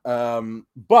 I'm not.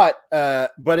 But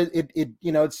it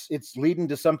you know, it's leading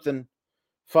to something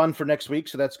fun for next week,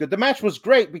 so that's good. The match was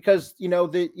great because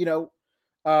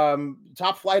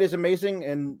Top Flight is amazing,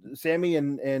 and Sammy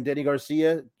and Danny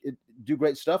Garcia do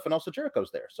great stuff, and also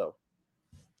Jericho's there. So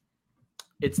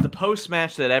it's the post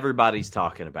match that everybody's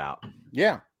talking about.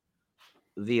 Yeah.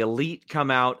 The Elite come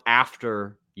out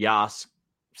after Yas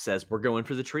says we're going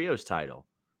for the trios title.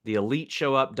 The Elite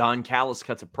show up. Don Callis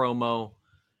cuts a promo,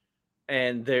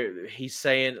 and he's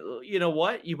saying, "You know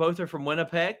what? You both are from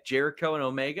Winnipeg, Jericho and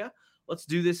Omega. Let's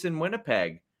do this in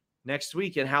Winnipeg next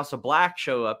week." And House of Black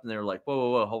show up, and they're like,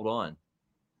 "Whoa, hold on.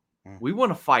 We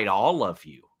want to fight all of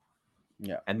you."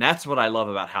 Yeah, and that's what I love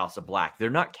about House of Black. They're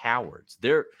not cowards.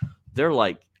 They're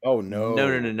like, "Oh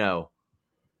no.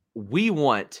 We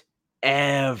want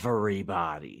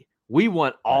everybody. We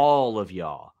want all of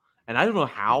y'all." And I don't know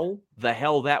how the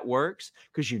hell that works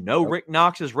because Rick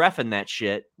Knox is reffing that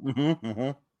shit.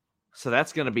 So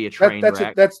that's going to be a train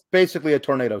wreck. That's basically a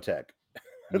tornado tag.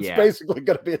 It's Yeah. basically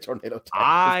going to be a tornado tag.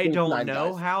 I There's don't 9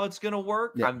 know guys. how it's going to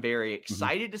work. Yeah. I'm very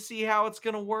excited to see how it's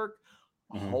going to work.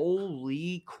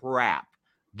 Holy crap.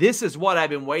 This is what I've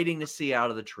been waiting to see out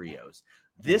of the trios.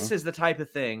 This is the type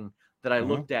of thing that I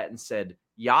looked at and said,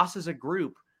 Yas as a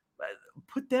group,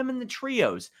 put them in the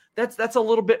trios. That's a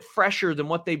little bit fresher than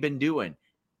what they've been doing.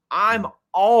 I'm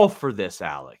all for this,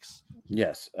 Alex.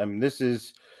 Yes. I mean, this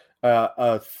is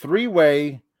a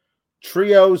 3-way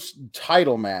trios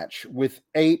title match with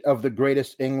 8 of the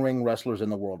greatest in-ring wrestlers in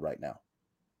the world right now.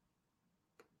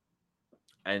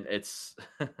 And it's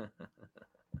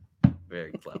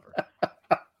very clever.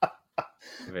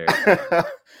 Very clever.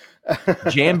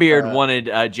 Jambeard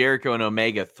wanted Jericho and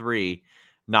Omega 3,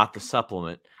 not the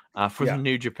supplement, for the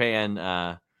New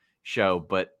Japan show,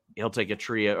 but he'll take a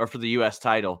trio, or for the U.S.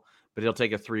 title, but he'll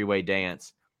take a 3-way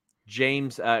dance.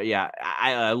 James,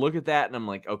 I look at that and I'm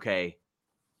like, okay,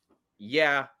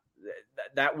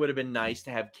 that would have been nice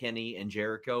to have Kenny and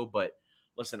Jericho, but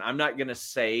listen, I'm not going to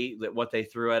say that what they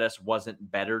threw at us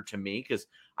wasn't better to me, because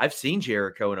I've seen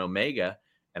Jericho and Omega,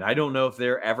 and I don't know if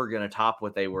they're ever going to top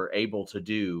what they were able to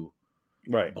do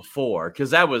before,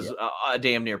 because that was a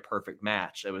damn near perfect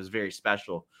match. It was very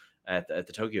special at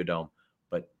the Tokyo Dome,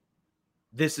 but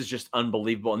this is just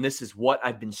unbelievable, and this is what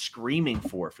I've been screaming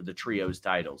for the trios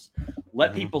titles.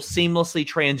 Let people seamlessly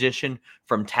transition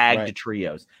from tag to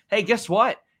trios. Hey, guess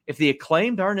what? If the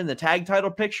Acclaimed aren't in the tag title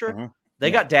picture,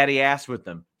 they got daddy ass with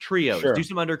them. Trios. Do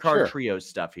some undercard trios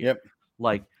stuff here.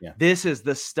 This is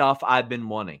the stuff I've been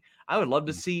wanting. I would love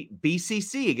to see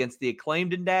BCC against the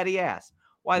Acclaimed and daddy ass.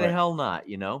 Why the hell not,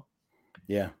 you know?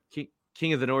 Yeah.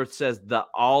 King of the North says the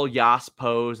all Yas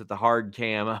pose at the hard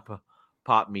cam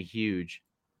popped me huge.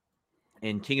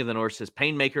 And King of the North says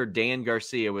Painmaker Dan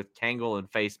Garcia with Kangle and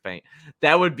face paint.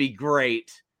 That would be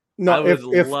great. No,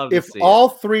 if all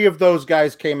 3 of those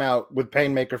guys came out with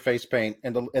Painmaker face paint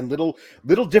and little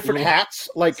different hats,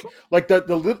 like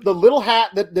the little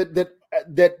hat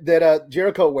that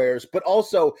Jericho wears, but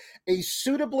also a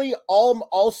suitably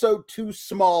also too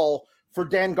small for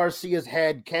Dan Garcia's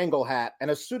head Kangle hat,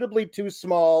 and a suitably too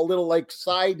small little like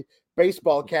side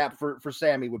baseball cap for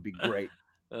Sammy would be great.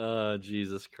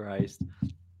 Jesus Christ.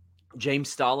 James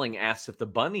Stalling asks if the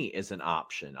bunny is an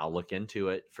option. I'll look into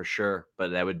it for sure,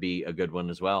 but that would be a good one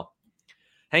as well.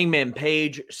 Hangman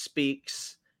Page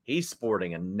speaks. He's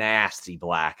sporting a nasty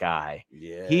black eye.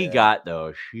 Yeah. He got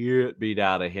the shit beat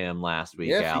out of him last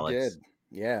week, Alex. He did.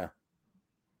 Yeah.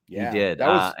 He did.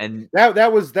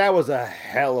 That was a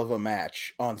hell of a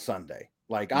match on Sunday.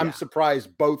 Like, I'm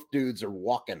surprised both dudes are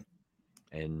walking.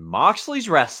 And Moxley's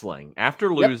wrestling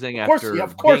after losing, of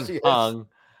course he hung.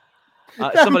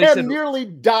 Somebody said nearly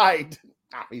died.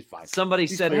 He's fine. Somebody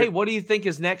said, "Hey, what do you think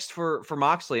is next for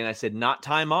Moxley?" And I said, "Not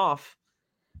time off."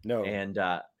 No. And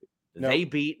they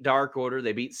beat Dark Order.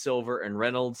 They beat Silver and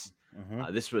Reynolds.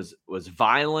 This was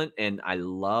violent, and I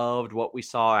loved what we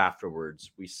saw afterwards.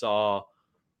 We saw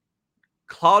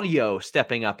Claudio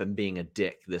stepping up and being a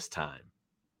dick this time,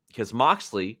 because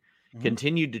Moxley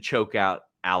continued to choke out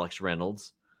Alex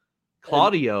Reynolds.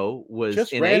 Claudio was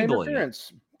just enabling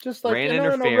interference. Just like ran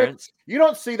interference. Rick, you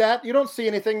don't see that. You don't see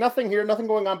anything. Nothing here. Nothing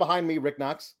going on behind me, Rick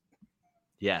Knox.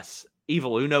 Yes.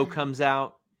 Evil Uno comes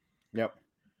out. Yep.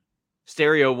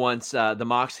 Stereo wants the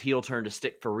Mox heel turn to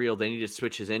stick for real. They need to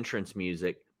switch his entrance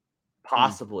music.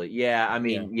 Possibly. Yeah. I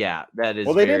mean, that is.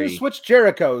 Well, they didn't switch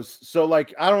Jericho's. So,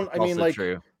 like,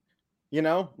 true. You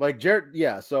know, like Jared.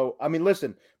 Yeah. So, I mean,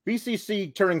 listen,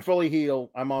 BCC turning fully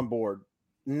heel. I'm on board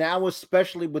now,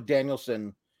 especially with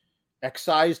Danielson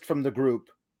excised from the group.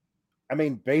 I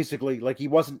mean, basically, like he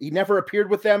never appeared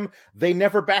with them. They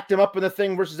never backed him up in the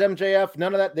thing versus MJF.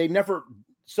 None of that. They never.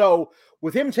 So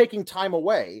with him taking time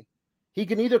away, he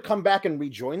can either come back and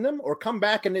rejoin them or come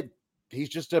back and he's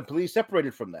just completely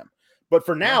separated from them. But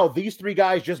for now, these 3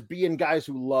 guys just being guys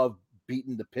who love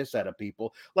beating the piss out of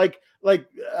people. Like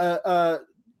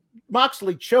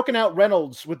Moxley choking out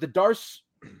Reynolds with the Darce.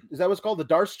 Is that what's called? The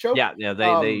Darce choke? Yeah.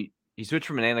 He switched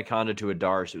from an anaconda to a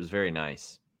Darce. It was very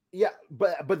nice. Yeah,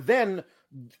 but then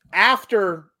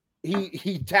after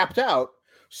he tapped out,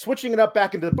 switching it up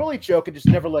back into the bully choke and just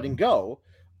never letting go.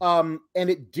 And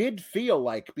it did feel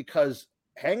like, because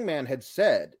Hangman had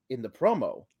said in the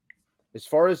promo, as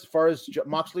far as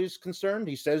Moxley is concerned,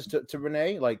 he says to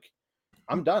Renee, like,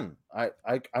 I'm done.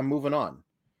 I'm moving on.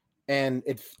 And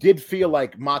it did feel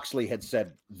like Moxley had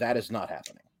said that is not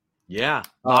happening. Yeah,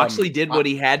 Moxley did what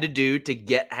he had to do to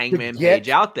get Hangman Page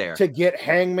out there. To get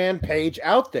Hangman Page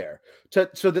out there,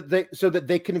 so that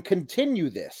they can continue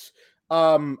this.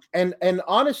 And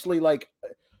honestly, like,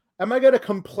 Am I going to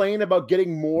complain about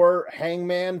getting more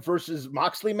Hangman versus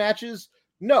Moxley matches?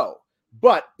 No,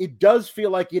 but it does feel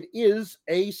like it is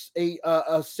a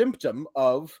symptom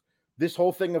of this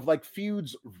whole thing of like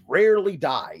feuds rarely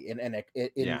die in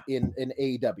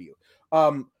AEW.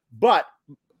 But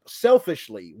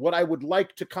selfishly, what I would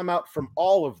like to come out from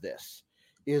all of this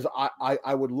is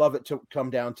I would love it to come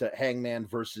down to Hangman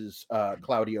versus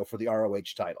Claudio for the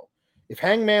ROH title. If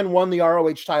Hangman won the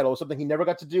ROH title, something he never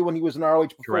got to do when he was in ROH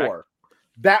before, Correct.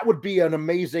 That would be an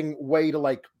amazing way to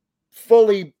like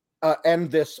fully end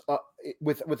this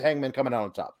with Hangman coming out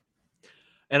on top.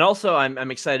 And also, I'm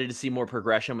excited to see more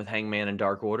progression with Hangman and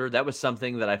Dark Order. That was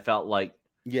something that I felt like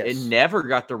it never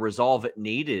got the resolve it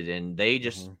needed, and they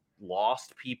just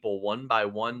lost people one by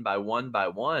one by one by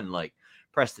one. Like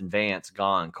Preston Vance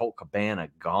gone, Colt Cabana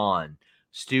gone,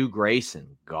 Stu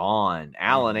Grayson gone,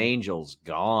 Alan Angels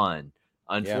gone.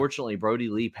 Unfortunately, Brody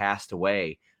Lee passed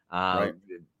away.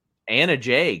 Anna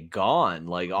Jay gone.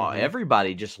 Like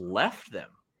everybody just left them.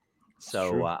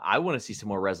 So I want to see some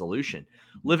more resolution.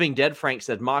 Living Dead Frank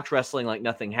said Mox wrestling like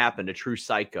nothing happened. A true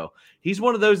psycho. He's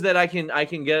one of those that I can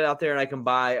get out there and I can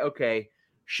buy. Okay,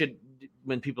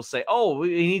 when people say, "Oh,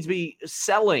 he needs to be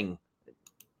selling,"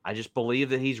 I just believe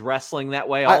that he's wrestling that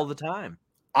way all the time.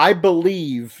 I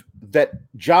believe that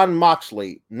Jon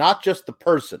Moxley, not just the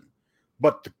person,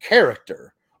 but the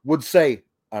character, would say,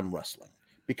 "I'm wrestling,"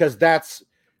 because that's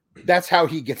how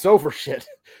he gets over shit.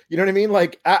 You know what I mean?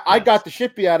 Like, I got the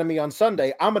shit beat out of me on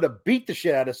Sunday. I'm going to beat the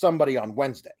shit out of somebody on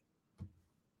Wednesday.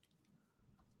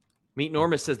 Meet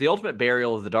Normus says the ultimate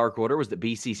burial of the Dark Order was that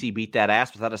BCC beat that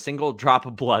ass without a single drop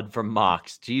of blood from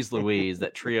Mox. Jeez Louise,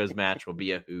 that trios match will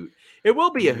be a hoot. It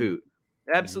will be a hoot.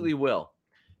 It absolutely will.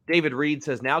 David Reed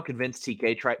says now convinced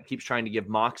TK keeps trying to give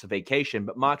Mox a vacation,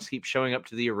 but Mox keeps showing up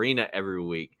to the arena every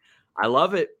week. I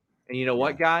love it. And you know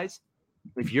what, guys?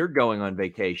 If you're going on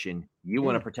vacation, you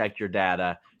want to protect your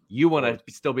data. You want to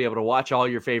still be able to watch all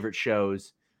your favorite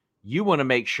shows. You want to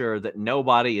make sure that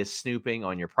nobody is snooping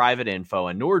on your private info.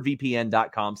 And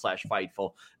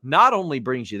NordVPN.com/Fightful not only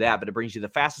brings you that, but it brings you the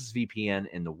fastest VPN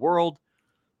in the world,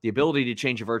 the ability to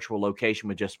change a virtual location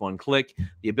with just one click,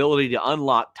 the ability to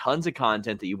unlock tons of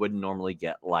content that you wouldn't normally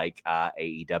get, like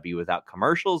AEW without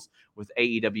commercials, with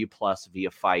AEW Plus via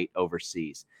Fight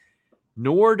overseas.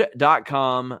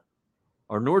 Nord.com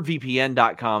or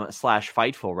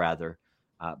NordVPN.com/Fightful rather.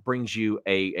 Brings you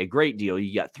a great deal.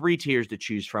 You got 3 tiers to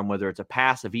choose from, whether it's a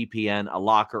pass, a VPN, a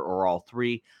locker, or all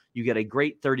 3. You get a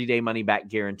great 30-day money-back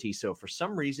guarantee. So if for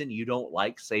some reason you don't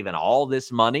like saving all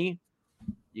this money,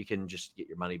 you can just get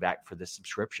your money back for this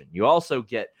subscription. You also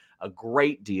get a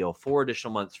great deal, 4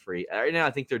 additional months free. Right now,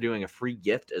 I think they're doing a free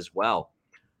gift as well.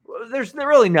 There's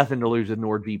really nothing to lose with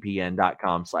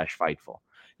NordVPN.com/Fightful.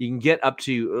 You can get up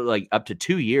to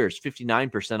 2 years,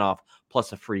 59% off,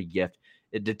 plus a free gift.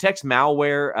 It detects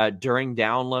malware during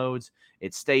downloads.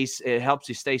 It helps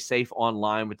you stay safe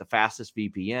online with the fastest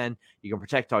VPN. You can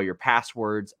protect all your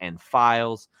passwords and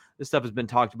files. This stuff has been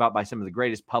talked about by some of the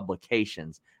greatest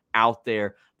publications out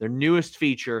there. Their newest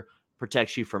feature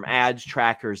protects you from ads,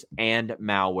 trackers, and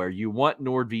malware. You want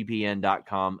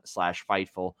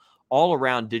NordVPN.com/Fightful, all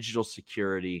around digital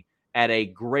security at a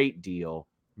great deal.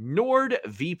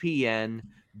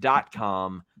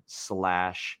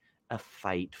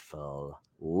 NordVPN.com/Fightful.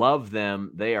 Love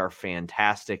them. They are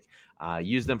fantastic.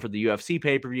 Use them for the UFC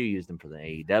pay-per-view. Use them for the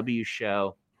AEW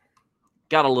show.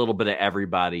 Got a little bit of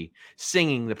everybody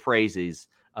singing the praises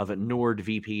of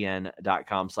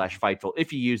NordVPN.com/Fightful.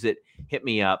 If you use it, hit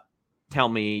me up. Tell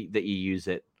me that you use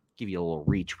it. Give you a little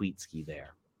retweet ski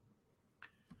there.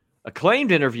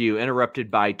 Acclaimed interview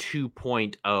interrupted by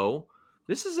 2.0.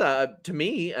 This is, to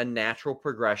me, a natural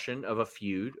progression of a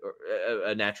feud, or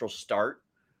a natural start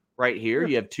right here.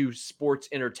 You have 2 sports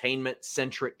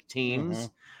entertainment-centric teams,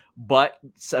 but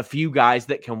it's a few guys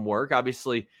that can work.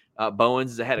 Obviously,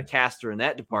 Bowens is ahead of Caster in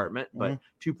that department, but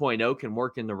 2.0 can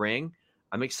work in the ring.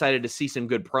 I'm excited to see some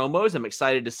good promos. I'm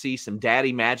excited to see some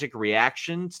Daddy Magic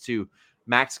reactions to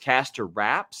Max Caster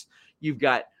raps. You've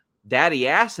got Daddy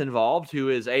Ass involved, who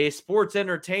is a sports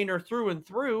entertainer through and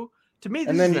through. To me,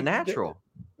 this is the natural.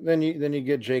 Then you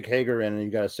get Jake Hager in, and you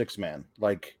got a 6-man.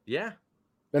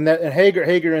 And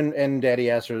Hager and Daddy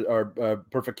Ass are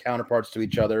perfect counterparts to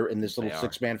each other in this little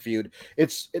 6-man feud.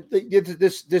 This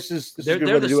is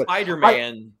they're the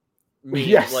Spider-Man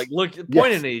meme,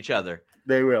 pointing at each other.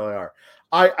 They really are.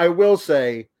 I will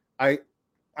say, I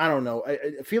don't know.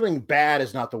 Feeling bad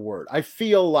is not the word. I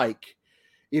feel like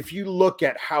if you look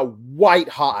at how white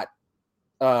hot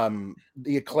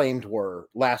the Acclaimed were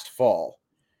last fall,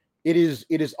 it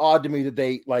is odd to me that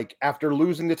they, like, after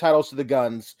losing the titles to the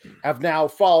Guns, have now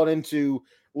fallen into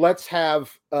let's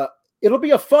have it'll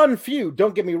be a fun feud,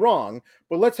 don't get me wrong,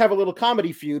 but let's have a little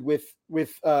comedy feud with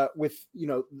the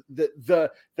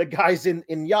guys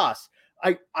in Yas.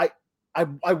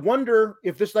 I wonder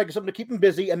if this is like something to keep them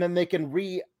busy, and then they can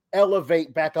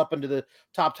elevate back up into the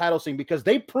top title scene, because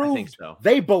they proved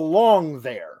they belong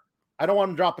there. I don't want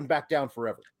them dropping back down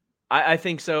forever. I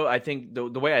think so. I think the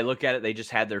way I look at it, they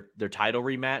just had their title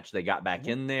rematch. They got back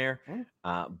in there,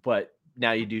 but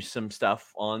now you do some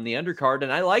stuff on the undercard,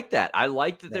 and I like that. I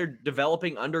like that they're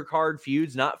developing undercard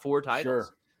feuds, not for titles.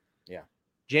 Sure. Yeah.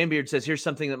 Jambeard says, here's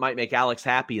something that might make Alex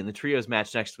happy. In the trios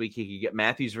match next week, he could get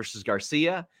Matthews versus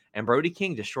Garcia and Brody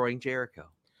King destroying Jericho.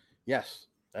 Yes,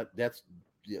 that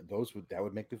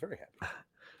would make me very happy.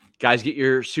 Guys, get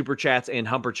your super chats and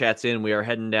humper chats in. We are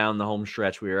heading down the home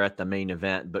stretch. We are at the main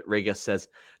event. But Riga says,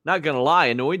 not going to lie,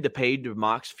 annoyed the Page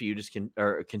Mox feud is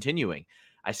continuing.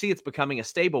 I see it's becoming a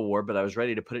stable war, but I was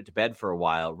ready to put it to bed for a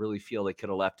while. Really feel they could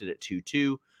have left it at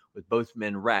 2-2 with both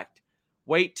men wrecked.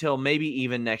 Wait till maybe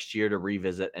even next year to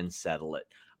revisit and settle it.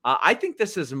 I think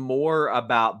this is more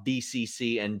about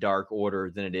BCC and Dark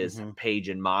Order than it is Page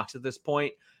and Mox at this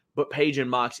point. But Page and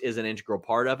Mox is an integral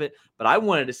part of it. But I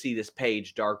wanted to see this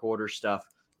Page Dark Order stuff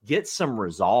get some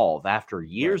resolve after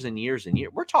years and years and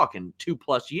years. We're talking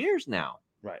 2+ years now.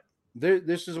 Right.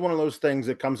 This is one of those things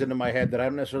that comes into my head that I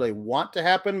don't necessarily want to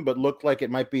happen, but look like it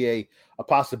might be a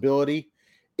possibility.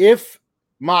 If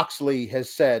Moxley has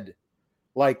said,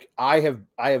 like, I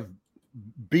have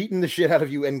beaten the shit out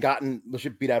of you and gotten the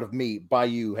shit beat out of me by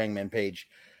you, Hangman Page,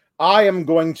 I am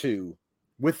going to,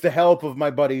 with the help of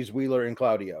my buddies Wheeler and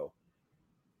Claudio,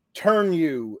 turn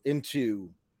you into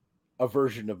a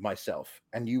version of myself,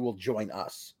 and you will join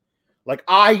us. Like,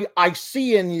 I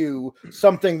see in you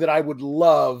something that I would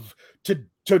love to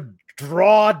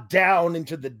draw down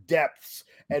into the depths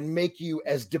and make you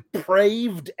as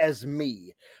depraved as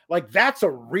me. Like, that's a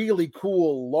really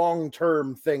cool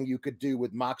long-term thing you could do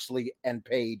with Moxley and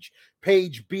Page.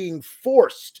 Page being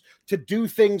forced to do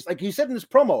things, like he said in this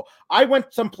promo, I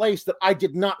went someplace that I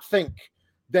did not think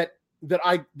that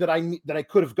I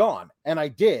could have gone, and I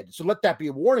did. So let that be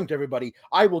a warning to everybody.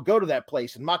 I will go to that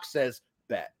place. And Mox says,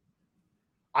 bet.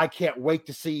 I can't wait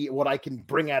to see what I can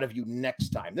bring out of you next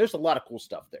time. There's a lot of cool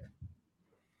stuff there.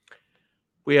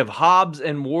 We have Hobbs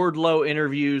and Wardlow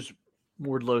interviews.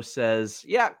 Wardlow says,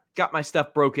 yeah, got my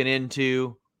stuff broken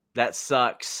into. That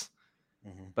sucks.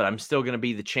 But I'm still going to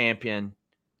be the champion.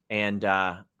 And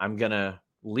I'm going to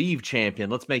leave champion.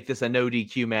 Let's make this a no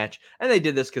DQ match. And they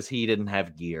did this because he didn't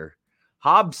have gear.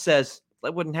 Hobbs says,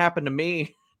 that wouldn't happen to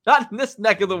me. Not in this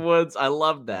neck of the woods. I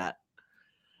love that.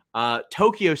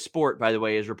 Tokyo Sport, by the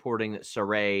way, is reporting that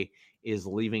Saray is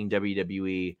leaving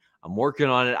WWE. I'm working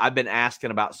on it. I've been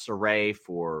asking about Saray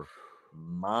for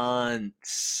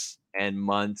months and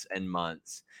months and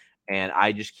months. And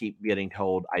I just keep getting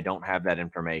told I don't have that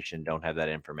information.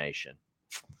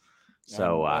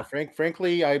 So,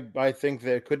 frankly, I think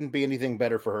there couldn't be anything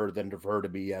better for her than for her to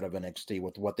be out of NXT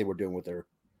with what they were doing with her.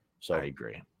 So I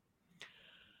agree.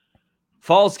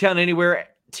 Falls Count Anywhere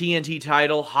TNT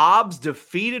title. Hobbs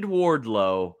defeated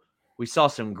Wardlow. We saw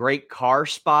some great car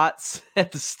spots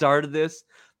at the start of this.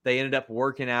 They ended up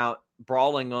working out,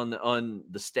 brawling on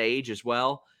the stage as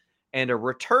well. And a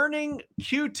returning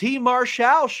QT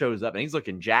Marshall shows up, and he's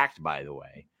looking jacked, by the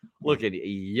way. Looking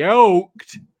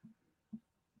yoked.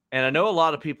 And I know a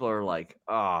lot of people are like,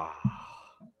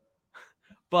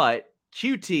 but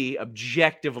QT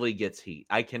objectively gets heat.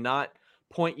 I cannot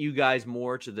point you guys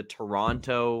more to the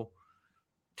Toronto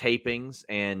tapings,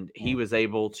 and he was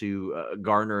able to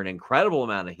garner an incredible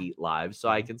amount of heat live. So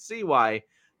I can see why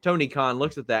Tony Khan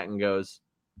looks at that and goes,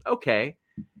 okay,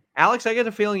 Alex, I get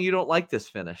a feeling you don't like this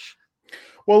finish.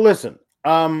 Well, listen,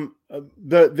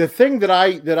 the thing that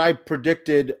I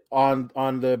predicted on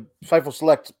the Fightful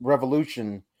Select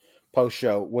Revolution post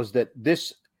show was that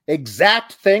this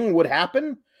exact thing would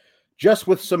happen, just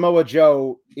with Samoa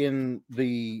Joe in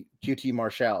the QT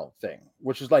Marshall thing,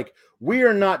 which is like, we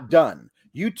are not done.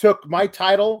 You took my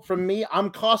title from me. I'm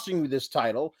costing you this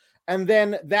title. And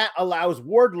then that allows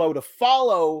Wardlow to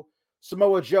follow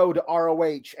Samoa Joe to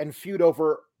ROH and feud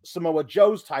over Samoa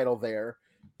Joe's title there.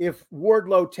 If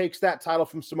Wardlow takes that title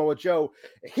from Samoa Joe,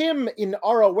 him in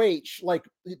ROH, like,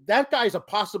 that guy's a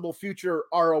possible future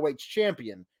ROH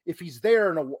champion if he's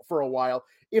there for a while.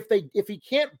 If he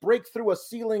can't break through a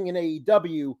ceiling in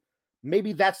AEW,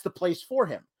 maybe that's the place for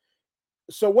him.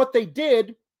 So what they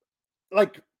did,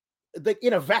 like,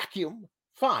 in a vacuum,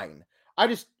 fine.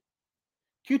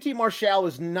 QT Marshall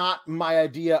is not my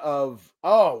idea of,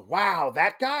 oh wow,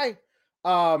 that guy.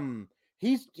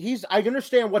 He's I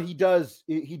understand what he does.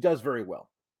 He does very well.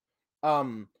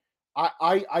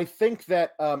 I think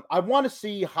that I want to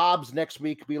see Hobbs next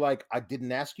week be like, I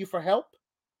didn't ask you for help.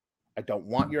 I don't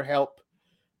want your help.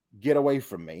 Get away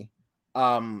from me.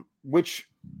 Which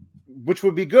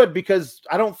would be good because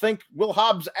I don't think Will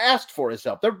Hobbs asked for his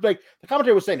help. They're like, the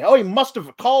commentator was saying, oh, he must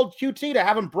have called QT to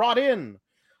have him brought in.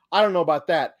 I don't know about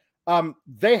that.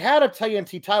 They had a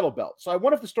TNT title belt. So I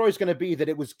wonder if the story is going to be that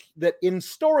that in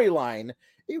storyline,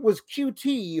 it was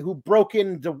QT who broke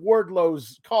into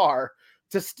Wardlow's car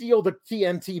to steal the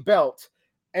TNT belt.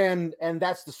 And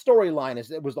that's the storyline.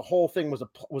 It was the whole thing was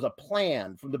a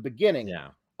plan from the beginning. Yeah.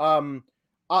 I'm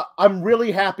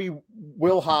really happy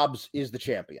Will Hobbs is the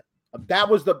champion. That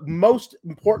was the most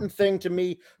important thing to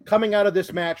me coming out of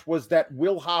this match was that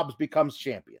Will Hobbs becomes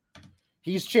champion.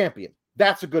 He's champion.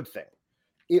 That's a good thing.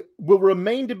 It will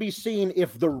remain to be seen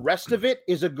if the rest of it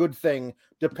is a good thing,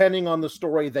 depending on the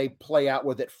story they play out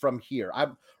with it from here.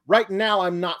 Right now,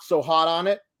 I'm not so hot on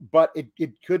it, but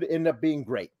it could end up being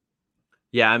great.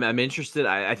 Yeah, I'm interested.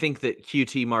 I think that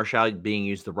QT Marshall being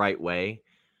used the right way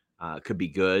could be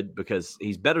good because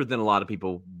he's better than a lot of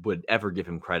people would ever give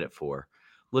him credit for.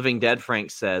 Living Dead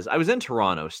Frank says, I was in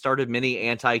Toronto, started many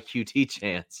anti-QT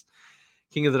chants.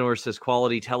 King of the North says,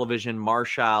 quality television.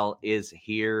 Marshall is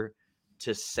here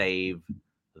to save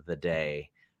the day.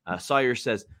 Sawyer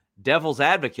says, Devil's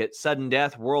Advocate, sudden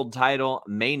death, world title,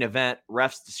 main event,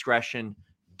 ref's discretion.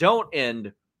 Don't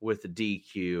end with the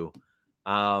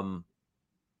DQ.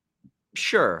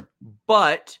 Sure.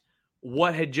 But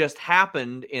what had just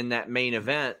happened in that main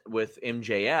event with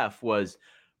MJF was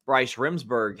Bryce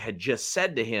Remsburg had just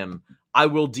said to him, I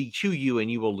will DQ you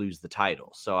and you will lose the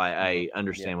title. So I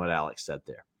understand what Alex said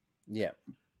there. Yeah.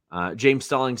 James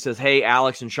Stalling says, hey,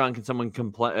 Alex and Sean, can someone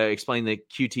explain the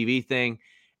QTV thing?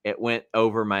 It went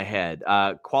over my head.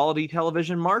 Quality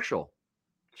television Marshall.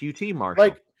 QT Marshall.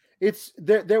 Like it's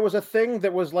there was a thing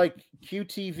that was like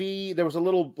QTV. There was a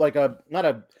little like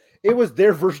it was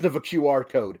their version of a QR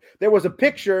code. There was a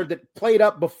picture that played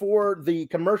up before the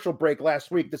commercial break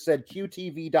last week that said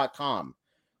QTV.com.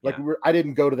 Like I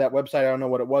didn't go to that website. I don't know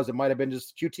what it was. It might have been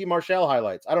just QT Marshall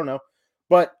highlights. I don't know.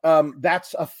 But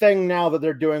that's a thing now that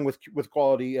they're doing with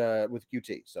quality with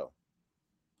QT. So,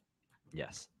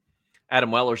 yes.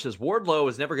 Adam Weller says Wardlow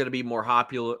is never going to be more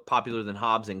popular than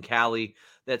Hobbs and Cali.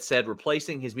 That said,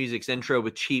 replacing his music's intro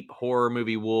with cheap horror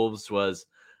movie Wolves was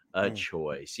a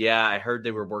choice. Yeah, I heard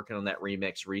they were working on that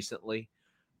remix recently,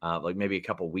 like maybe a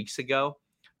couple weeks ago.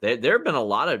 There have been a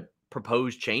lot of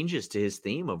proposed changes to his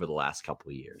theme over the last couple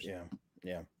of years.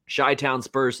 Yeah. Chi-Town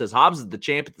Spurs says Hobbs is the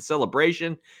champ at the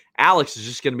celebration. Alex is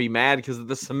just going to be mad because of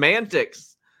the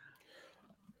semantics.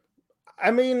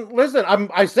 I mean, listen,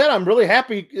 I said I'm really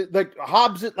happy. Like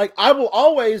Hobbs, like I will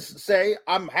always say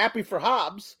I'm happy for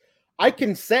Hobbs. I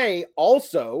can say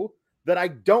also that I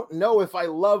don't know if I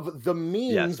love the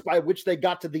means by which they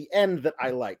got to the end that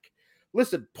I like.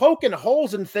 Listen, poking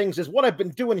holes in things is what I've been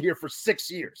doing here for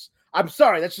 6 years. I'm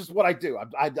sorry, that's just what I do.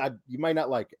 You might not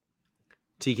like it.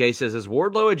 TK says, is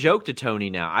Wardlow a joke to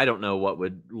Tony now? I don't know what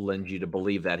would lend you to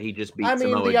believe that. He just beat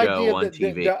Samoa Joe on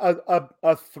TV.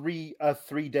 A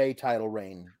 3-day title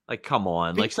reign. Like, come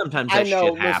on. Like, sometimes that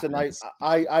shit happens. Listen,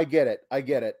 I get it. I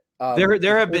get it.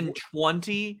 There have been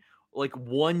 20, like,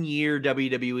 1-year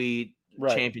WWE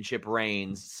championship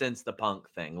reigns since the Punk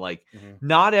thing. Like,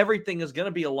 not everything is going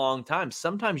to be a long time.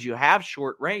 Sometimes you have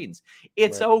short reigns.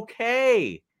 It's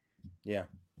okay. Yeah.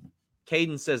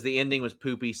 Caden says the ending was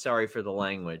poopy. Sorry for the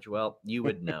language. Well, you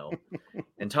would know.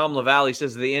 And Tom LaValle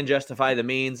says the end justify the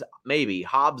means. Maybe.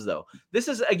 Hobbs, though. This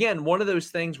is, again, one of those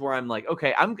things where I'm like,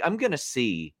 okay, I'm going to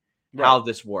see how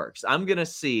this works. I'm going to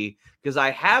see, because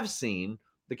I have seen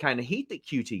the kind of heat that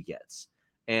QT gets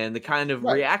and the kind of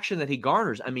reaction that he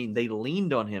garners. I mean, they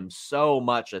leaned on him so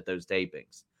much at those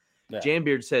tapings. Yeah.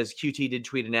 Jambeard says QT did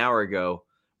tweet an hour ago,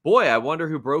 boy, I wonder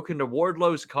who broke into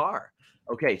Wardlow's car.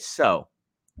 Okay, so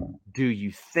do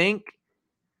you think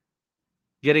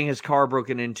getting his car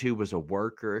broken into was a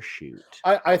work or a shoot?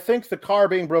 I think the car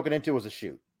being broken into was a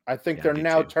shoot. I think they're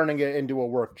now turning it into a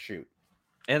work shoot.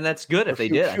 And that's good if they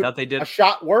did. I thought they did. A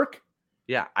shot work?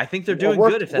 Yeah, I think they're doing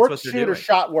good if that's what they're doing. Work, shoot, or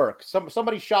shot work.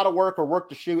 Somebody shot a work or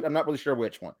worked a shoot. I'm not really sure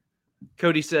which one.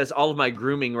 Cody says, all of my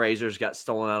grooming razors got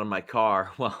stolen out of my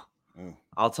car. Well,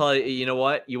 I'll tell you, you know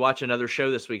what? You watch another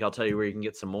show this week, I'll tell you where you can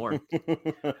get some more.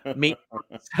 Meat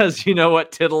says, you know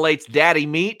what titillates daddy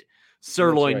meat?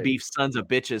 Sirloin beef sons of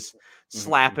bitches,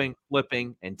 slapping,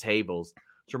 flipping, and tables.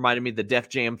 It's reminded me of the Def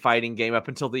Jam fighting game up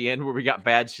until the end where we got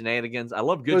bad shenanigans. I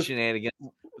love good shenanigans.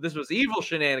 But this was evil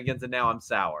shenanigans, and now I'm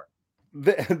sour.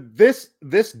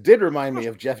 This did remind me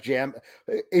of Jeff Jam,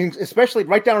 especially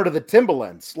right down to the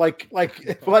Timberlands. Like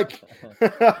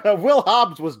Will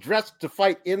Hobbs was dressed to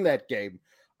fight in that game.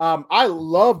 I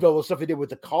loved all the stuff he did with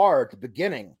the car at the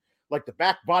beginning, like the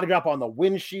back body drop on the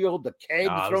windshield, the keg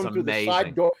thrown through the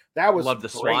side door. That was love the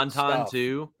swanton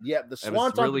too. Yeah, the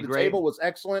swanton really to the great. table was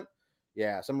excellent.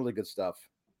 Yeah, some really good stuff.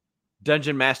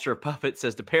 Dungeon Master of Puppet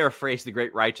says, to paraphrase the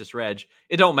great Righteous Reg,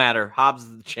 it don't matter. Hobbs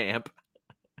is the champ.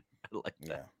 I like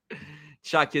that. Yeah.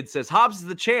 Shot Kid says, Hobbs is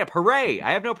the champ. Hooray.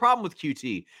 I have no problem with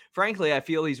QT. Frankly, I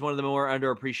feel he's one of the more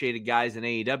underappreciated guys in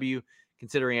AEW,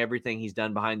 considering everything he's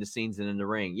done behind the scenes and in the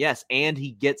ring. Yes, and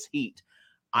he gets heat.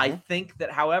 I think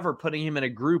that, however, putting him in a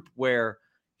group where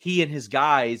he and his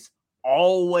guys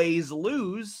always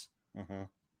lose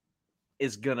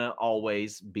is going to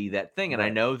always be that thing. And I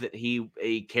know that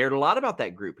he cared a lot about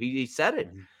that group. He said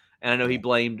it. And I know he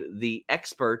blamed the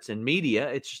experts and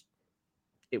media. It's just,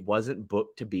 it wasn't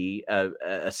booked to be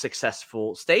a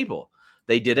successful stable.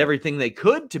 They did everything they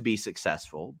could to be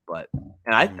successful,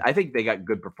 I think they got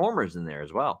good performers in there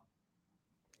as well.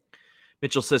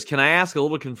 Mitchell says, can I ask, a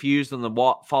little confused on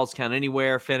the Falls Count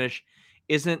Anywhere finish?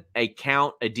 Isn't a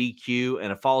count a DQ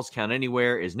and a Falls Count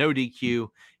Anywhere is no DQ?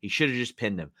 He should have just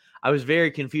pinned him. I was very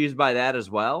confused by that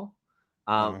as well.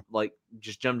 Like,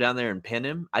 just jump down there and pin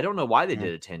him. I don't know why they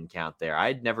did a 10 count there.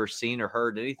 I'd never seen or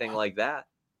heard anything like that.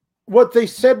 What they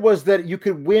said was that you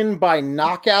could win by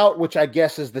knockout, which I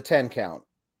guess is the 10 count.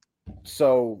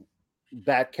 So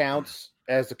that counts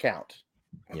as a count.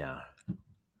 Yeah.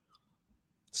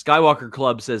 Skywalker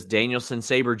Club says Danielson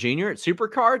Sabre Jr. at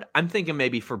Supercard. I'm thinking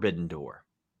maybe Forbidden Door.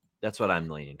 That's what I'm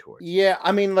leaning towards. Yeah,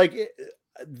 I mean, like,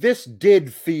 this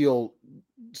did feel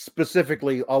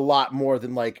specifically a lot more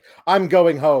than like, I'm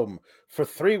going home for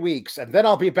 3 weeks and then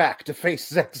I'll be back to face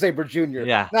Zack Sabre Jr.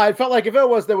 Yeah. No, I felt like if it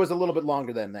was, there was a little bit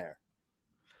longer than there.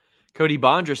 Cody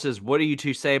Bondra says, what do you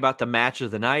two say about the match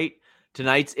of the night,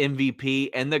 tonight's MVP,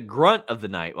 and the grunt of the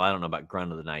night? Well, I don't know about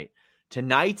grunt of the night.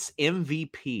 Tonight's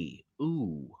MVP.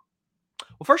 Ooh.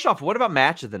 Well, first off, what about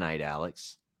match of the night,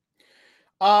 Alex?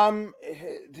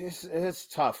 This is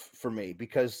tough for me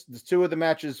because the two of the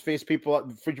matches feature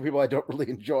people I don't really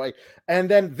enjoy, and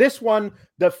then this one,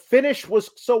 the finish was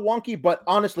so wonky, but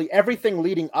honestly, everything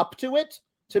leading up to it,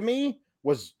 to me,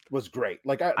 was great.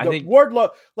 Like I think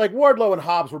Wardlow and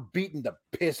Hobbs were beating the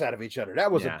piss out of each other.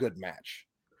 That was a good match.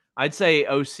 I'd say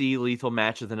OC lethal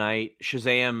match of the night,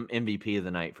 Shazam MVP of the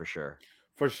night for sure.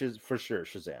 For sure,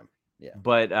 Shazam. Yeah,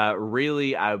 but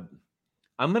really, I'm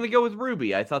going to go with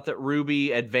Ruby. I thought that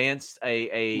Ruby advanced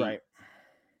a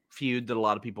feud that a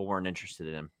lot of people weren't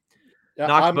interested in.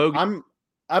 I'm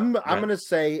going to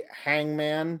say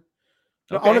Hangman.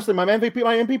 Okay. Honestly, my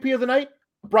MVP of the night,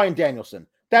 Bryan Danielson.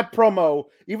 That promo,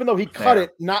 even though he cut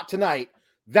it not tonight,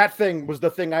 that thing was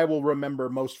the thing I will remember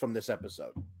most from this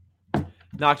episode.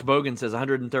 Noct Bogan says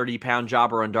 130-pound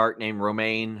jobber on Dark named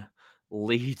Romaine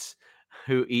leads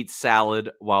who eats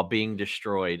salad while being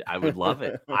destroyed. I would love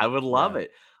it. I would love it.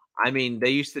 I mean, they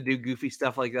used to do goofy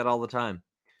stuff like that all the time.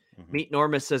 Meet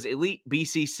Normus says Elite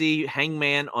BCC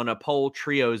Hangman on a pole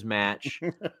trios match.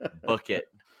 Book it.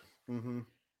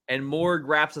 And Morg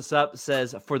wraps us up,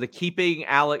 says, for the keeping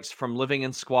Alex from living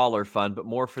in squalor fund, but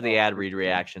more for the ad read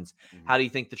reactions. How do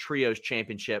you think the trios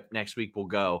championship next week will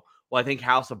go? Well, I think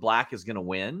House of Black is going to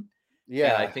win.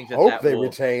 Yeah, I think that they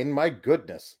retain. My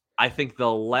goodness. I think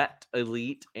they'll let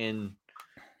Elite and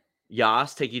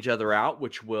Yas take each other out,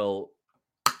 which will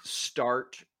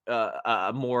start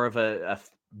more of a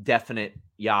definite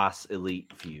Yas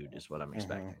Elite feud, is what I'm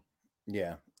expecting.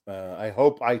 Yeah,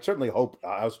 I certainly hope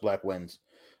House of Black wins.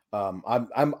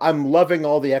 I'm loving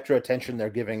all the extra attention they're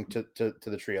giving to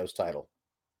the trios title.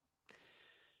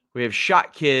 We have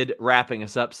Shot Kid wrapping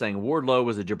us up saying Wardlow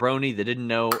was a jabroni that didn't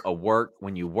know a work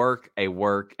when you work a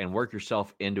work and work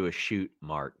yourself into a shoot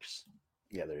marks.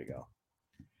 Yeah, there you go.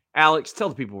 Alex, tell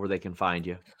the people where they can find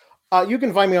you. You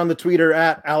can find me on the Twitter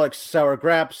at Alex Sour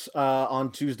Graps.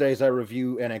 On Tuesdays, I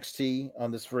review NXT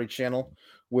on this very channel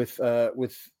with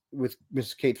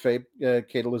Miss Kate Fabe,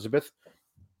 Kate Elizabeth.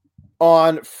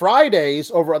 On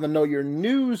Fridays, over on the Know Your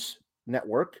News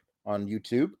network on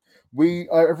YouTube, we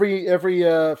every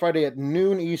Friday at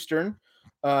noon Eastern,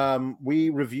 we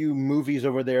review movies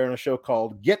over there on a show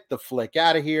called Get the Flick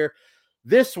Out of Here.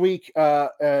 This week,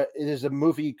 it is a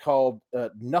movie called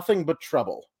Nothing But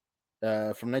Trouble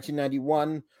from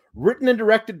 1991, written and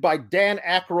directed by Dan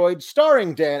Aykroyd,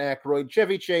 starring Dan Aykroyd,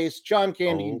 Chevy Chase, John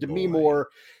Candy, and Demi Moore.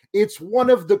 It's one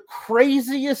of the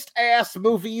craziest ass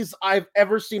movies I've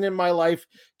ever seen in my life.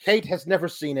 Kate has never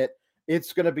seen it.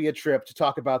 It's going to be a trip to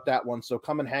talk about that one. So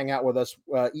come and hang out with us,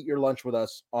 eat your lunch with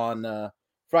us on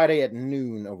Friday at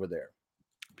noon over there.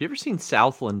 you ever seen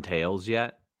Southland Tales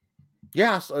yet?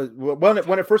 Yes,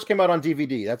 when it first came out on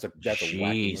DVD. That's a wacky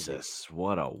movie. Jesus,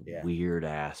 what a weird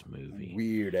ass movie.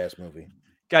 Weird ass movie.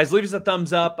 Guys, leave us a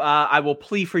thumbs up. I will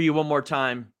plea for you one more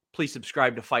time. Please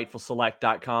subscribe to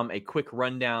FightfulSelect.com. A quick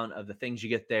rundown of the things you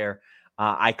get there.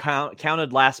 I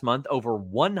counted last month over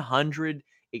 100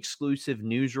 exclusive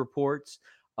news reports,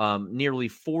 nearly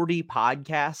 40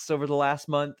 podcasts over the last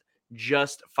month,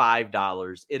 just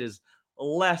 $5. It is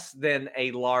less than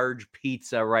a large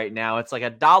pizza right now. It's like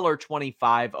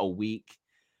 $1.25 a week.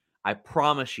 I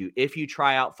promise you, if you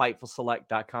try out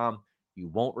FightfulSelect.com, you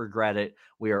won't regret it.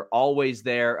 We are always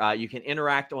there. You can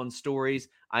interact on stories.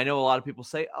 I know a lot of people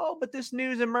say, oh, but this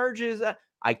news emerges.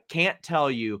 I can't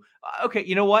tell you. Okay,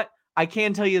 you know what? I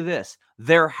can tell you this.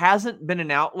 There hasn't been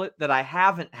an outlet that I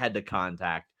haven't had to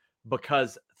contact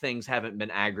because things haven't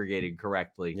been aggregated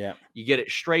correctly. Yeah. You get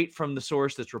it straight from the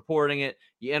source that's reporting it.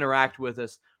 You interact with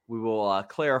us. We will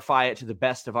clarify it to the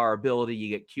best of our ability. You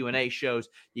get Q&A shows.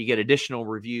 You get additional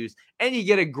reviews. And you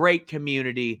get a great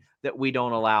community that we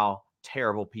don't allow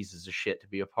terrible pieces of shit to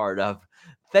be a part of.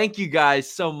 Thank you guys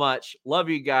so much. Love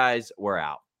you guys. We're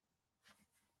out.